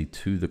instantly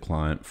to the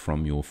client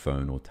from your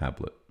phone or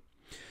tablet.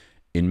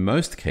 In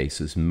most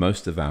cases,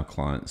 most of our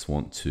clients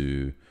want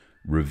to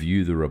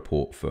review the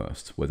report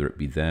first, whether it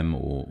be them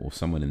or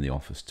someone in the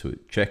office to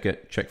check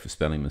it, check for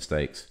spelling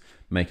mistakes,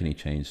 make any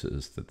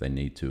changes that they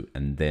need to,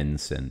 and then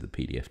send the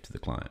PDF to the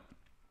client.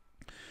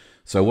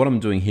 So what I'm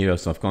doing here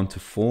is I've gone to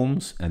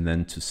forms and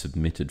then to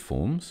submitted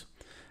forms,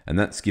 and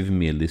that's given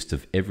me a list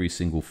of every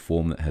single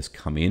form that has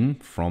come in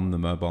from the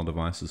mobile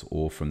devices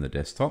or from the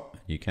desktop.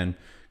 You can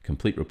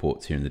complete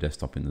reports here in the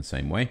desktop in the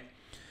same way.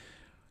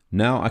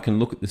 Now I can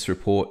look at this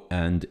report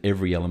and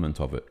every element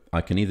of it.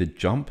 I can either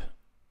jump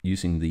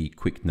using the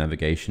quick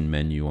navigation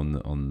menu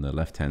on the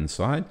left-hand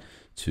side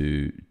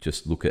to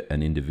just look at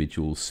an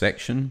individual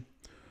section,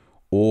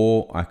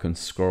 or I can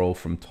scroll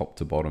from top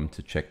to bottom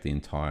to check the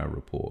entire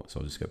report. So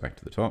I'll just go back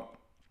to the top.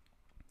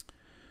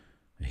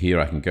 Here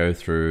I can go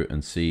through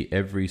and see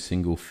every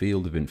single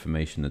field of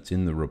information that's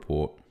in the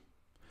report.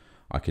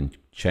 I can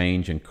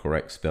change and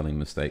correct spelling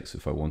mistakes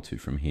if I want to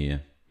from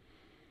here.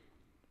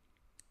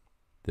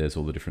 There's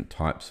all the different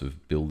types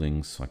of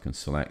buildings I can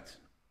select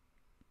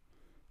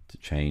to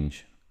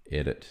change,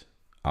 edit,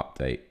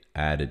 update,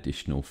 add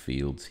additional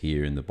fields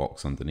here in the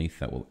box underneath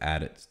that will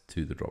add it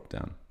to the drop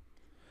down.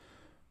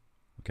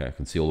 Okay, I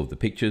can see all of the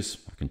pictures.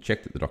 I can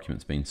check that the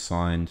document's been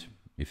signed.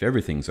 If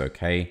everything's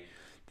okay,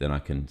 then I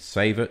can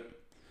save it.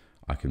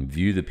 I can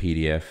view the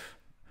PDF.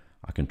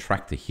 I can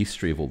track the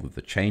history of all of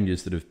the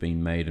changes that have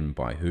been made and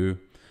by who.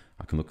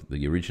 I can look at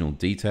the original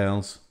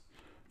details,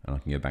 and I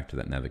can go back to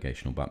that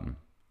navigational button.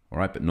 All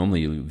right, but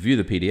normally you view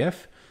the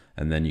PDF,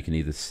 and then you can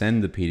either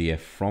send the PDF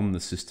from the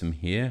system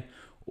here,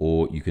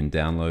 or you can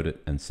download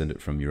it and send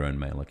it from your own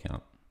mail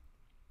account.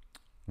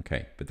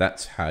 Okay, but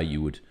that's how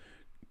you would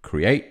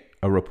create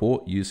a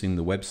report using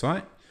the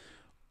website,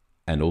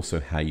 and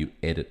also how you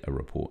edit a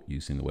report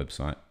using the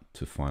website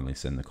to finally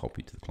send the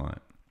copy to the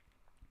client.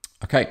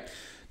 Okay,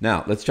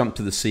 now let's jump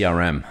to the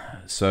CRM.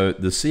 So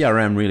the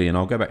CRM really, and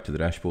I'll go back to the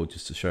dashboard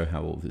just to show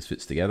how all this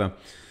fits together.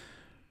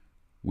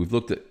 We've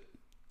looked at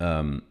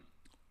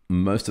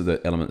most of the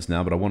elements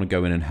now, but I want to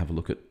go in and have a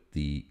look at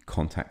the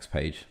contacts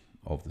page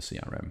of the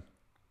CRM.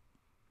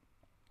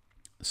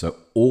 So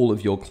all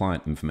of your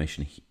client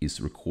information is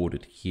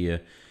recorded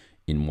here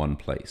in one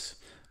place.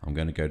 I'm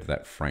going to go to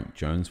that Frank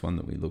Jones one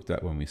that we looked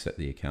at when we set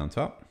the account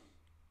up.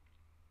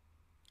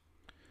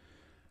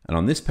 And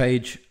on this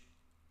page,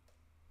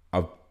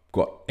 I've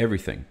got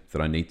everything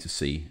that I need to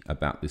see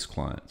about this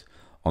client.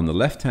 On the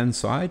left-hand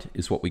side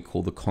is what we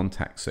call the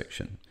contact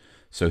section.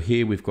 So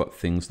here we've got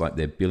things like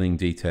their billing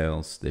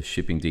details, their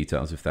shipping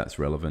details, if that's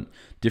relevant,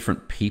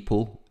 different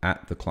people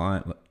at the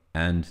client,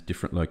 and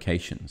different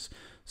locations.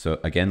 So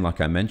again, like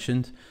I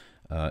mentioned,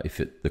 if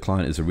the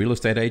client is a real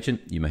estate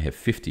agent, you may have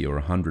 50 or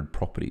 100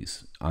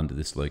 properties under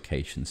this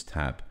locations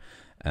tab.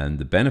 And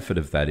the benefit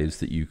of that is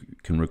that you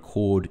can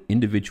record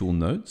individual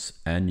notes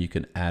and you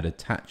can add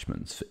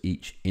attachments for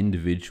each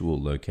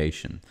individual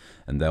location,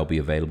 and they'll be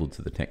available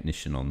to the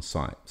technician on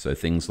site. So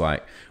things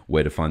like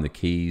where to find the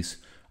keys,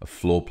 a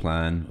floor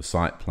plan, a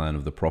site plan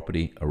of the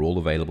property are all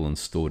available and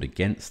stored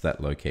against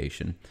that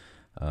location,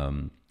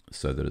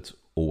 so that it's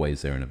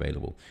always there and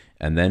available.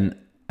 And then,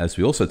 as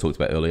we also talked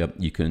about earlier,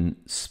 you can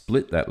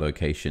split that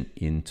location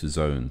into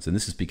zones. And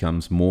this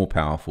becomes more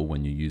powerful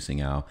when you're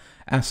using our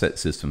asset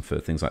system for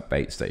things like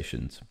bait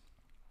stations.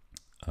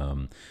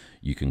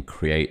 You can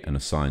create and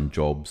assign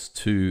jobs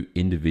to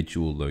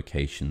individual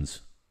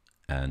locations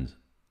and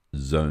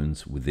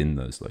zones within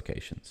those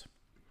locations.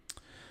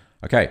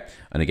 Okay,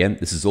 and again,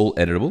 this is all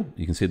editable.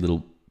 You can see a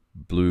little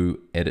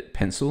blue edit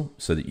pencil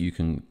so that you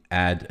can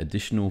add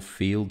additional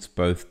fields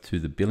both to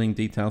the billing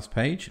details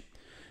page.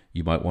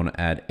 You might want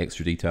to add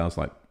extra details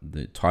like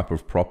the type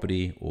of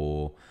property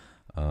or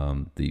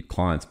the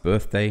client's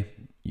birthday.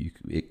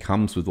 It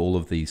comes with all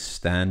of these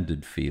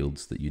standard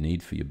fields that you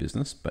need for your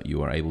business, but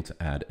you are able to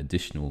add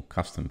additional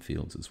custom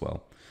fields as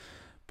well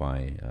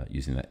by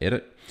using that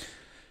edit.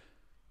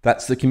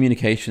 That's the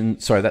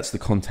that's the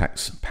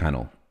contacts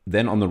panel.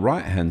 Then on the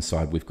right-hand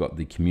side, we've got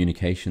the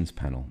communications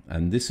panel,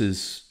 and this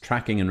is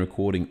tracking and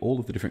recording all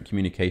of the different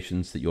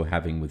communications that you're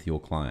having with your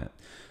client.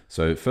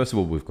 So first of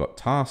all, we've got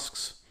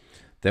tasks.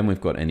 Then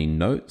we've got any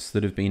notes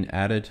that have been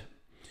added.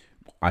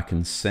 I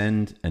can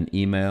send an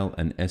email,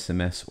 an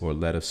SMS, or a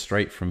letter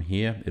straight from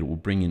here. It will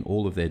bring in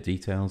all of their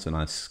details, and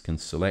I can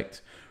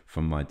select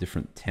from my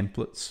different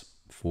templates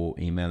for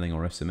emailing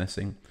or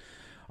SMSing.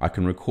 I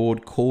can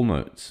record call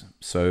notes.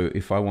 So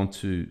if I want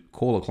to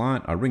call a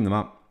client, I ring them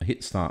up, I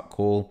hit start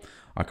call.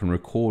 I can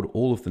record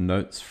all of the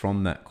notes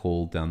from that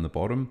call down the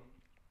bottom.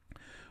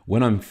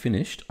 When I'm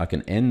finished, I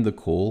can end the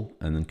call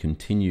and then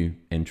continue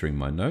entering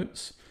my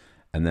notes.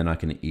 And then I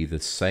can either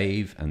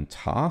save and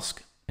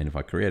task. And if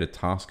I create a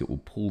task, it will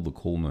pull the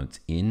call notes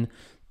in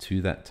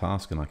to that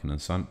task and I can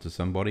assign it to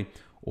somebody,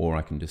 or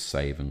I can just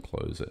save and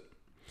close it.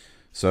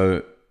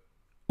 So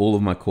all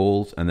of my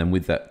calls, and then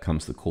with that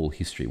comes the call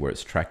history where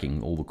it's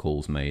tracking all the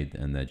calls made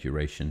and their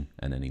duration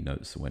and any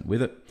notes that went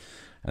with it.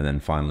 And then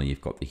finally,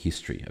 you've got the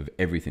history of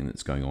everything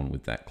that's going on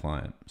with that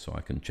client. So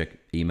I can check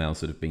emails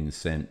that have been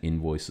sent,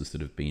 invoices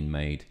that have been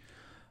made.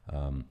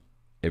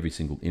 Every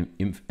single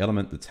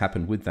element that's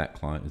happened with that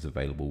client is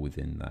available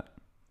within that.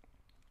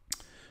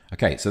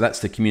 Okay, so that's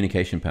the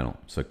communication panel.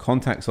 So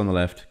contacts on the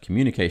left,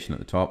 communication at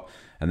the top,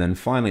 and then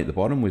finally at the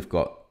bottom, we've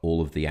got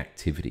all of the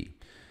activity.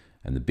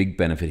 And the big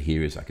benefit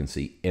here is I can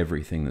see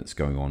everything that's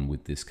going on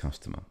with this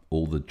customer.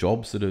 All the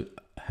jobs that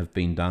have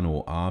been done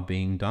or are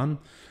being done.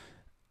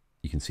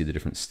 You can see the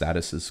different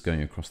statuses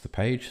going across the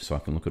page. So I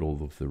can look at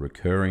all of the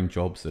recurring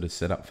jobs that are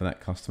set up for that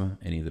customer,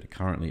 any that are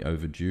currently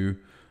overdue,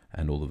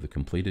 and all of the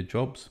completed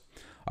jobs.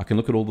 I can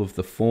look at all of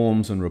the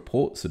forms and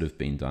reports that have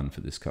been done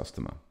for this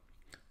customer.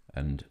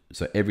 And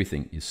so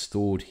everything is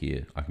stored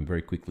here. I can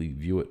very quickly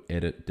view it,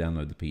 edit,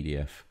 download the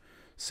PDF,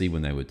 see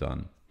when they were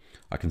done.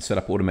 I can set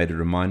up automated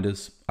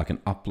reminders. I can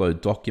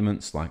upload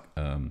documents like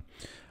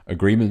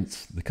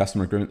agreements, the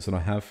customer agreements that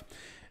I have.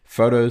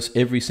 Photos,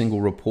 every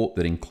single report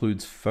that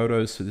includes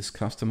photos for this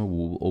customer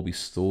will all be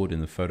stored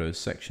in the photos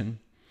section.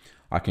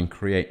 I can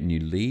create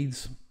new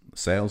leads,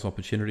 sales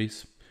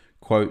opportunities,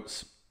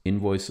 quotes,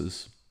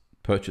 invoices,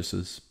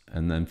 purchases,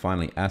 and then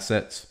finally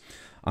assets.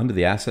 Under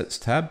the assets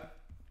tab,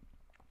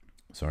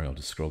 sorry, I'll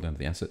just scroll down to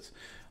the assets.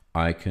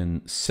 I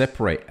can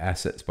separate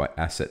assets by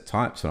asset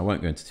types, and I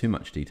won't go into too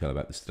much detail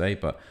about this today,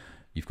 but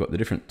you've got the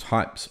different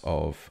types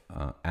of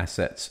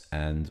assets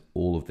and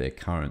all of their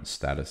current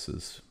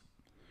statuses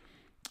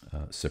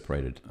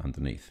separated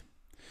underneath.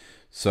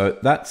 So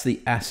that's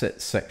the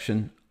assets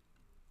section.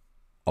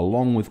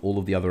 Along with all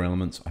of the other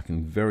elements, I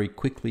can very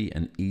quickly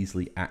and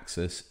easily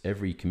access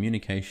every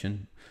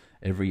communication,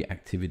 every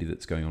activity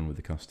that's going on with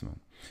the customer.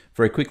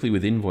 Very quickly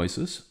with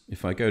invoices,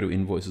 if I go to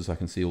invoices, I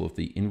can see all of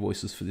the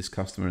invoices for this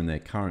customer and their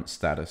current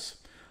status.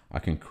 I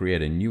can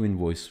create a new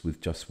invoice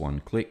with just one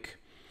click.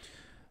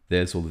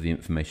 There's all of the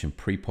information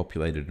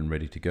pre-populated and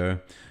ready to go.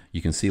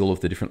 You can see all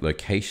of the different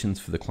locations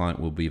for the client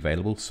will be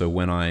available. So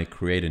when I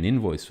create an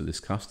invoice for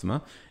this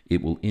customer,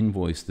 it will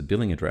invoice the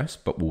billing address,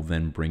 but will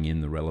then bring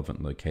in the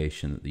relevant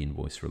location that the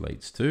invoice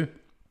relates to.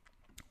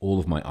 All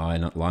of my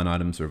line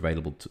items are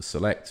available to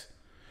select,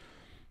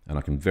 and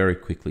I can very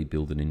quickly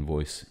build an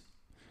invoice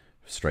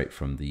straight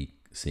from the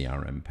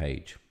CRM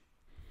page.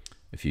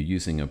 If you're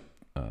using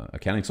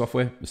accounting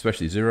software,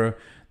 especially Xero,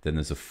 then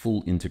there's a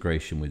full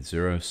integration with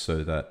Xero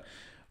so that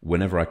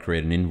whenever I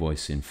create an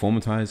invoice in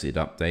Formitize, it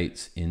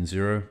updates in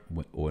Xero,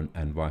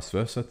 and vice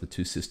versa. The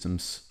two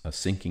systems are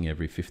syncing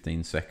every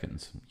 15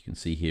 seconds. You can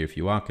see here, if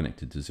you are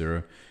connected to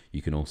Xero,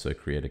 you can also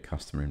create a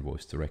customer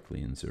invoice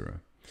directly in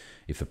Xero.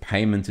 If the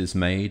payment is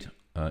made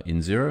in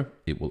Xero,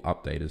 it will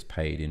update as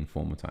paid in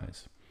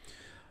Formitize.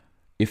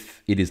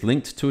 If it is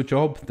linked to a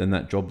job, then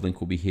that job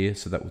link will be here,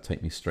 so that will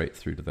take me straight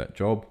through to that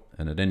job.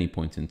 And at any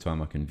point in time,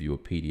 I can view a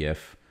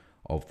PDF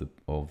of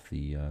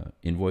the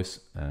invoice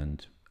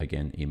and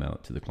again email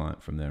it to the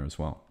client from there as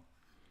well.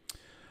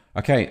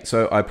 Okay,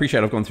 so I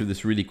appreciate I've gone through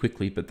this really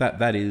quickly, but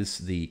that is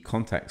the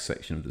contact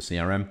section of the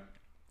CRM.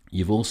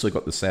 You've also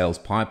got the sales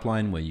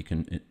pipeline where you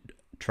can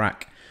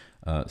track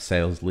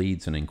sales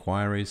leads and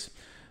inquiries.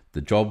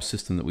 The job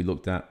system that we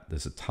looked at,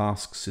 there's a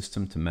task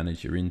system to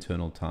manage your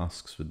internal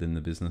tasks within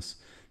the business,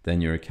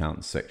 then your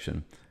accounts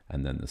section,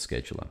 and then the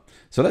scheduler.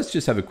 So let's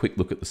just have a quick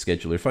look at the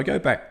scheduler. If I go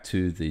back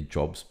to the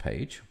jobs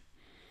page,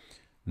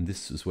 and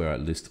this is where I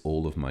list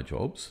all of my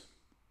jobs.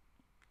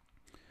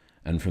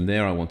 And from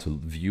there, I want to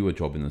view a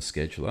job in the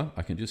scheduler.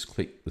 I can just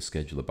click the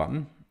scheduler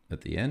button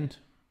at the end.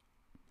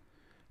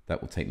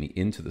 That will take me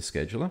into the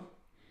scheduler.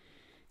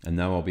 And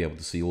now I'll be able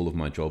to see all of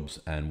my jobs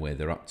and where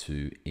they're up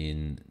to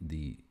in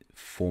the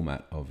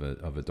format of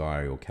a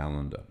diary or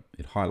calendar.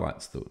 It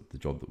highlights the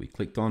job that we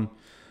clicked on.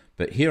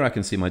 But here I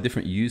can see my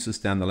different users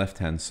down the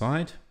left-hand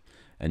side,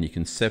 and you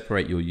can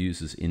separate your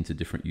users into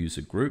different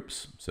user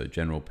groups. So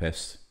general,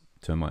 pest,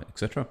 termite,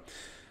 etc.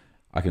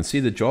 I can see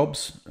the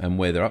jobs and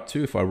where they're up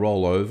to. If I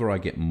roll over, I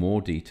get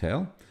more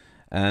detail.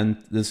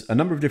 And there's a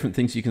number of different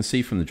things you can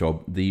see from the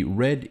job. The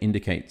red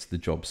indicates the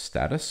job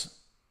status.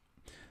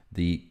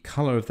 The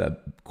color of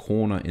that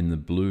corner in the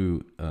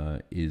blue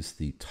is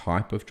the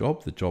type of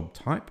job, the job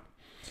type.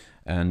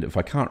 And if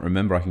I can't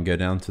remember, I can go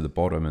down to the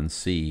bottom and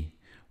see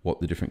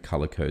what the different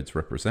color codes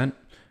represent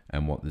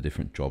and what the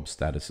different job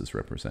statuses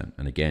represent.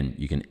 And again,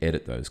 you can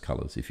edit those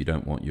colors. If you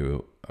don't want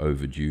your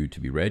overdue to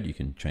be red, you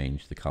can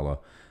change the color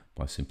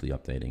by simply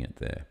updating it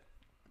there.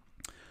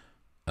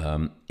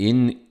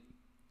 In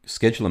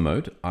scheduler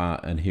mode,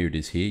 and here it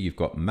is here, you've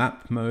got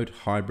map mode,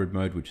 hybrid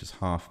mode, which is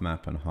half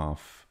map and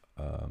half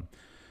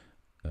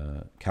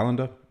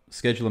calendar,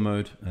 scheduler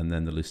mode, and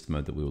then the list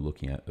mode that we were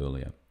looking at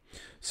earlier.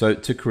 So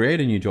to create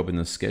a new job in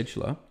the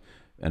scheduler,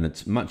 and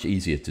it's much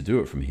easier to do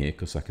it from here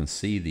because I can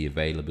see the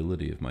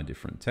availability of my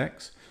different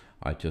texts,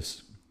 I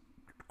just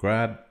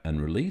grab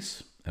and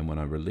release. And when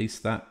I release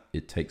that,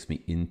 it takes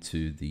me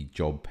into the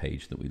job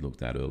page that we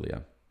looked at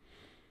earlier.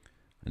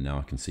 And now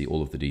I can see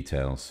all of the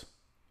details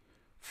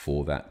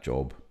for that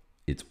job.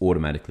 It's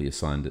automatically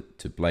assigned it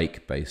to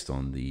Blake based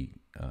on the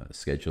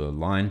scheduler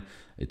line.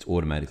 It's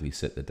automatically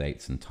set the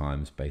dates and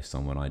times based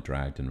on when I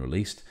dragged and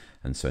released.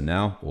 And so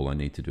now all I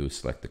need to do is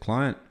select the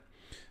client,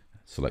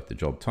 select the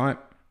job type,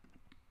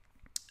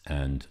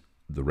 and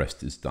the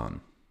rest is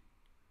done.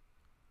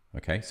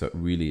 Okay, so it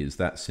really is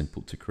that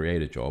simple to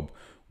create a job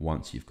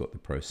once you've got the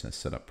process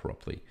set up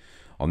properly.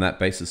 On that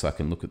basis, I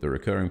can look at the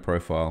recurring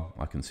profile.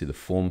 I can see the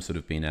forms that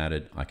have been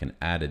added. I can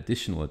add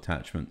additional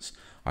attachments.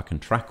 I can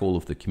track all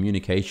of the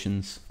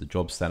communications, the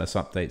job status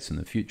updates, and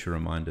the future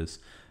reminders,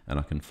 and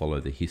I can follow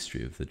the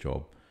history of the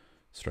job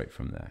straight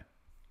from there.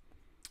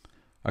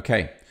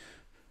 Okay,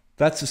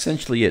 that's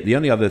essentially it. The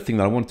only other thing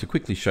that I wanted to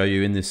quickly show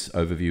you in this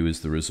overview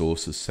is the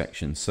resources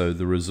section. So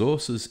the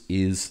resources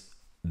is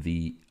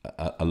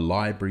a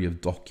library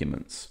of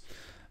documents,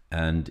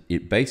 and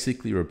it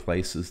basically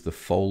replaces the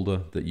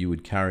folder that you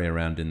would carry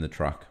around in the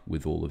truck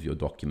with all of your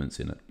documents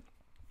in it.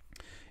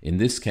 In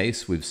this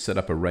case, we've set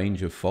up a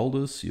range of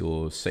folders,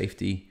 your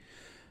safety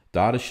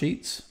data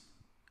sheets,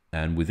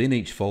 and within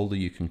each folder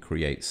you can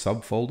create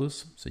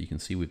subfolders. So you can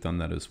see we've done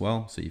that as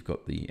well. So you've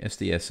got the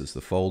SDS as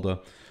the folder,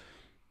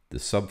 the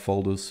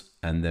subfolders,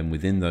 and then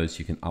within those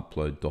you can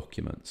upload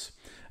documents.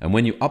 And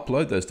when you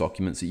upload those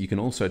documents, you can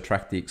also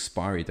track the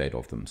expiry date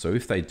of them. So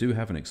if they do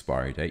have an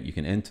expiry date, you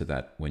can enter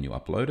that when you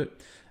upload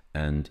it,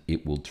 and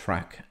it will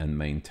track and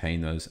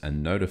maintain those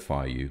and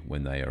notify you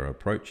when they are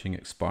approaching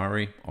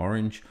expiry,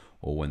 orange,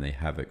 or when they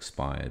have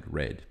expired,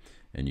 red.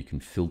 And you can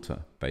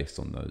filter based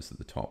on those at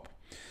the top.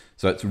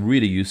 So it's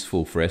really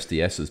useful for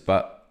SDSs,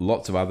 but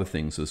lots of other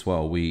things as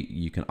well.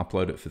 You can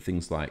upload it for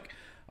things like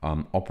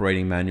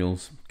operating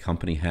manuals,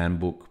 company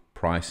handbook,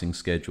 pricing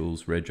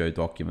schedules, rego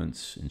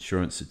documents,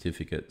 insurance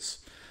certificates,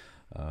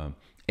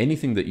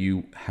 anything that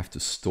you have to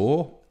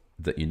store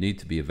that you need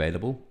to be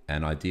available.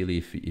 And ideally,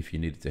 if you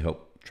needed to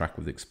help track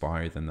with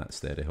expiry, then that's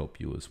there to help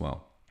you as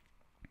well.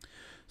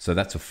 So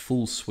that's a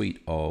full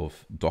suite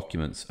of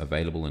documents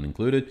available and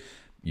included.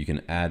 You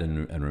can add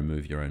and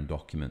remove your own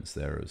documents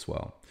there as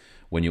well.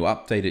 When you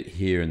update it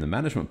here in the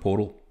management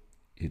portal,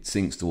 it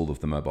syncs to all of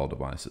the mobile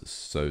devices.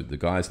 So the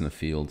guys in the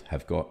field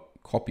have got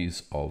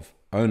copies of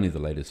only the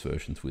latest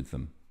versions with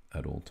them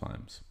at all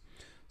times.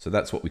 So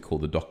that's what we call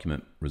the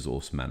document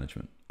resource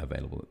management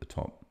available at the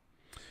top.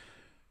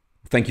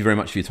 Thank you very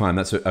much for your time.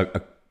 That's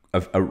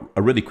a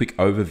really quick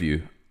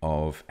overview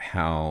of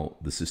how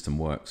the system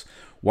works.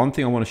 One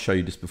thing I want to show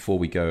you just before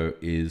we go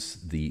is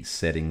the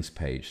settings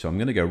page. So I'm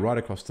going to go right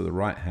across to the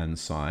right hand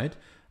side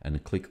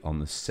and click on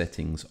the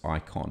settings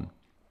icon.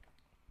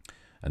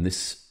 And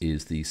this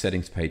is the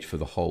settings page for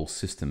the whole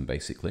system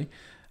basically.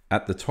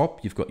 At the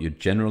top, you've got your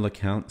general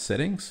account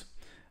settings,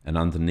 and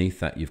underneath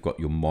that, you've got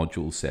your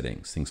module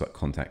settings, things like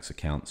contacts,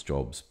 accounts,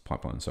 jobs,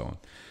 pipeline, and so on.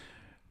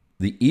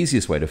 The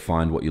easiest way to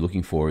find what you're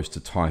looking for is to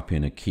type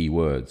in a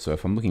keyword. So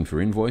if I'm looking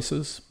for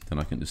invoices, then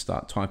I can just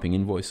start typing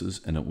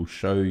invoices, and it will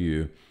show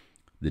you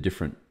the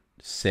different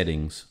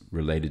settings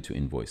related to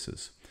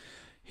invoices.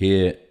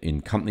 Here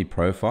in company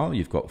profile,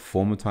 you've got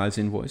Formitize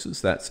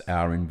invoices. That's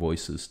our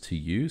invoices to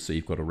you. So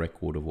you've got a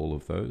record of all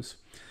of those.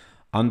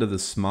 Under the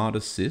Smart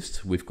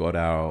Assist, we've got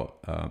our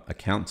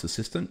accounts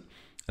assistant,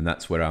 and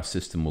that's where our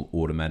system will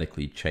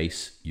automatically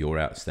chase your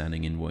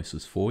outstanding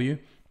invoices for you.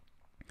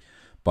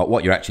 But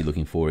what you're actually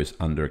looking for is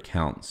under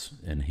accounts,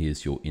 and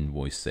here's your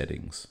invoice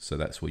settings. So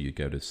that's where you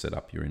go to set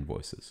up your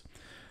invoices.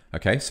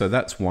 Okay, so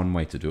that's one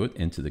way to do it,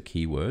 enter the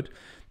keyword.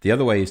 The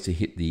other way is to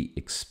hit the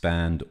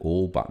expand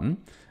all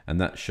button,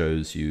 and that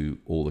shows you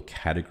all the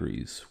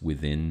categories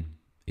within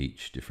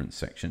each different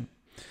section.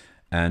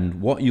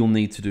 And what you'll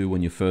need to do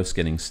when you're first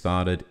getting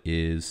started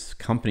is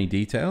company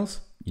details.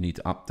 You need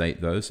to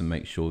update those and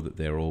make sure that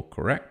they're all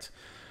correct.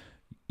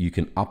 You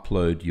can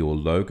upload your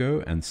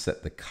logo and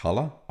set the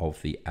color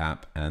of the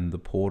app and the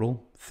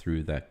portal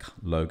through that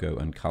logo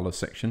and color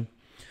section.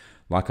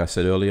 Like I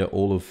said earlier,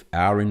 all of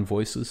our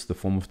invoices, the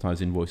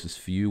Formitize invoices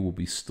for you, will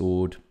be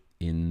stored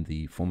in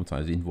the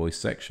Formitize invoice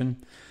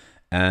section.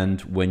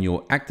 And when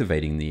you're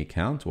activating the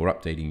account or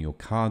updating your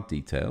card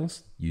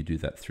details, you do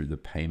that through the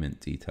payment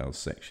details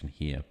section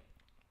here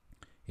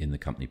in the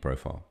company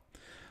profile.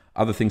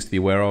 Other things to be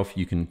aware of,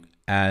 you can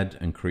add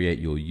and create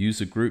your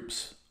user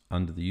groups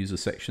under the user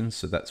section.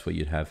 So that's where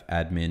you'd have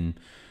admin,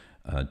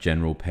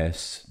 general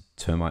pests,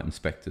 termite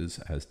inspectors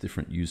as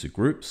different user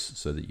groups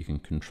so that you can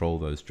control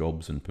those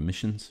jobs and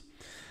permissions.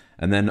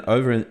 And then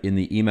over in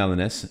the email and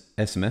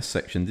SMS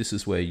section, this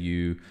is where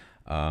you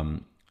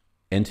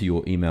enter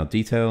your email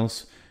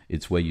details.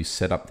 It's where you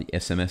set up the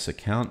SMS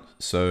account.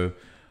 So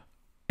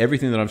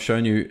everything that I've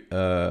shown you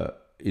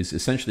is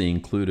essentially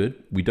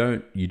included.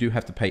 You do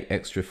have to pay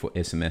extra for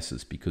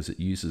SMSs because it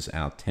uses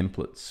our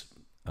templates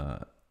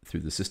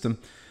through the system.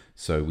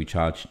 So we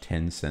charge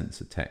 10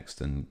 cents a text,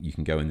 and you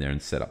can go in there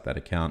and set up that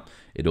account.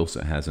 It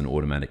also has an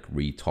automatic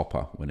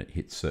retopper when it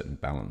hits certain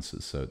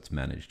balances. So it's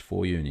managed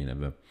for you, and you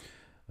never,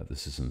 the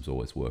system's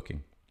always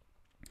working.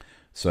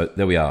 So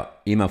there we are,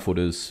 email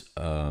footers.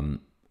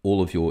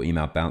 All of your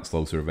email bounce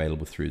logs are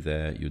available through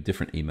there, your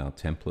different email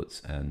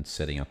templates, and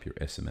setting up your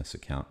SMS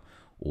account,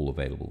 all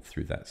available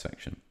through that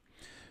section.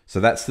 So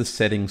that's the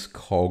settings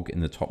cog in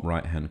the top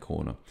right hand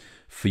corner.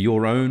 For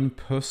your own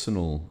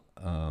personal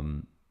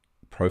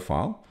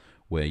profile,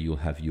 where you'll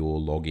have your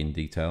login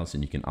details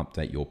and you can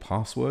update your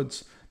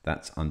passwords,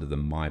 that's under the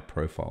My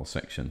Profile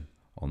section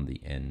on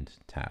the End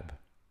tab.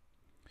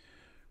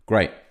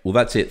 Great. Well,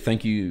 that's it.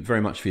 Thank you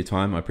very much for your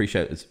time. I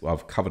appreciate it.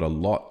 I've covered a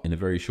lot in a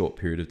very short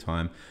period of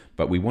time,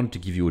 but we wanted to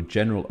give you a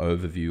general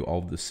overview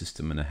of the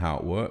system and how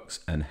it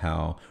works, and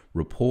how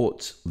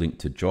reports link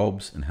to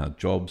jobs, and how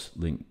jobs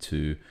link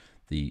to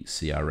the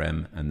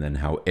CRM, and then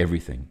how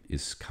everything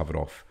is covered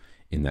off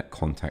in that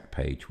contact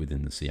page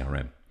within the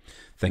CRM.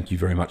 Thank you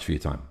very much for your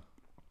time.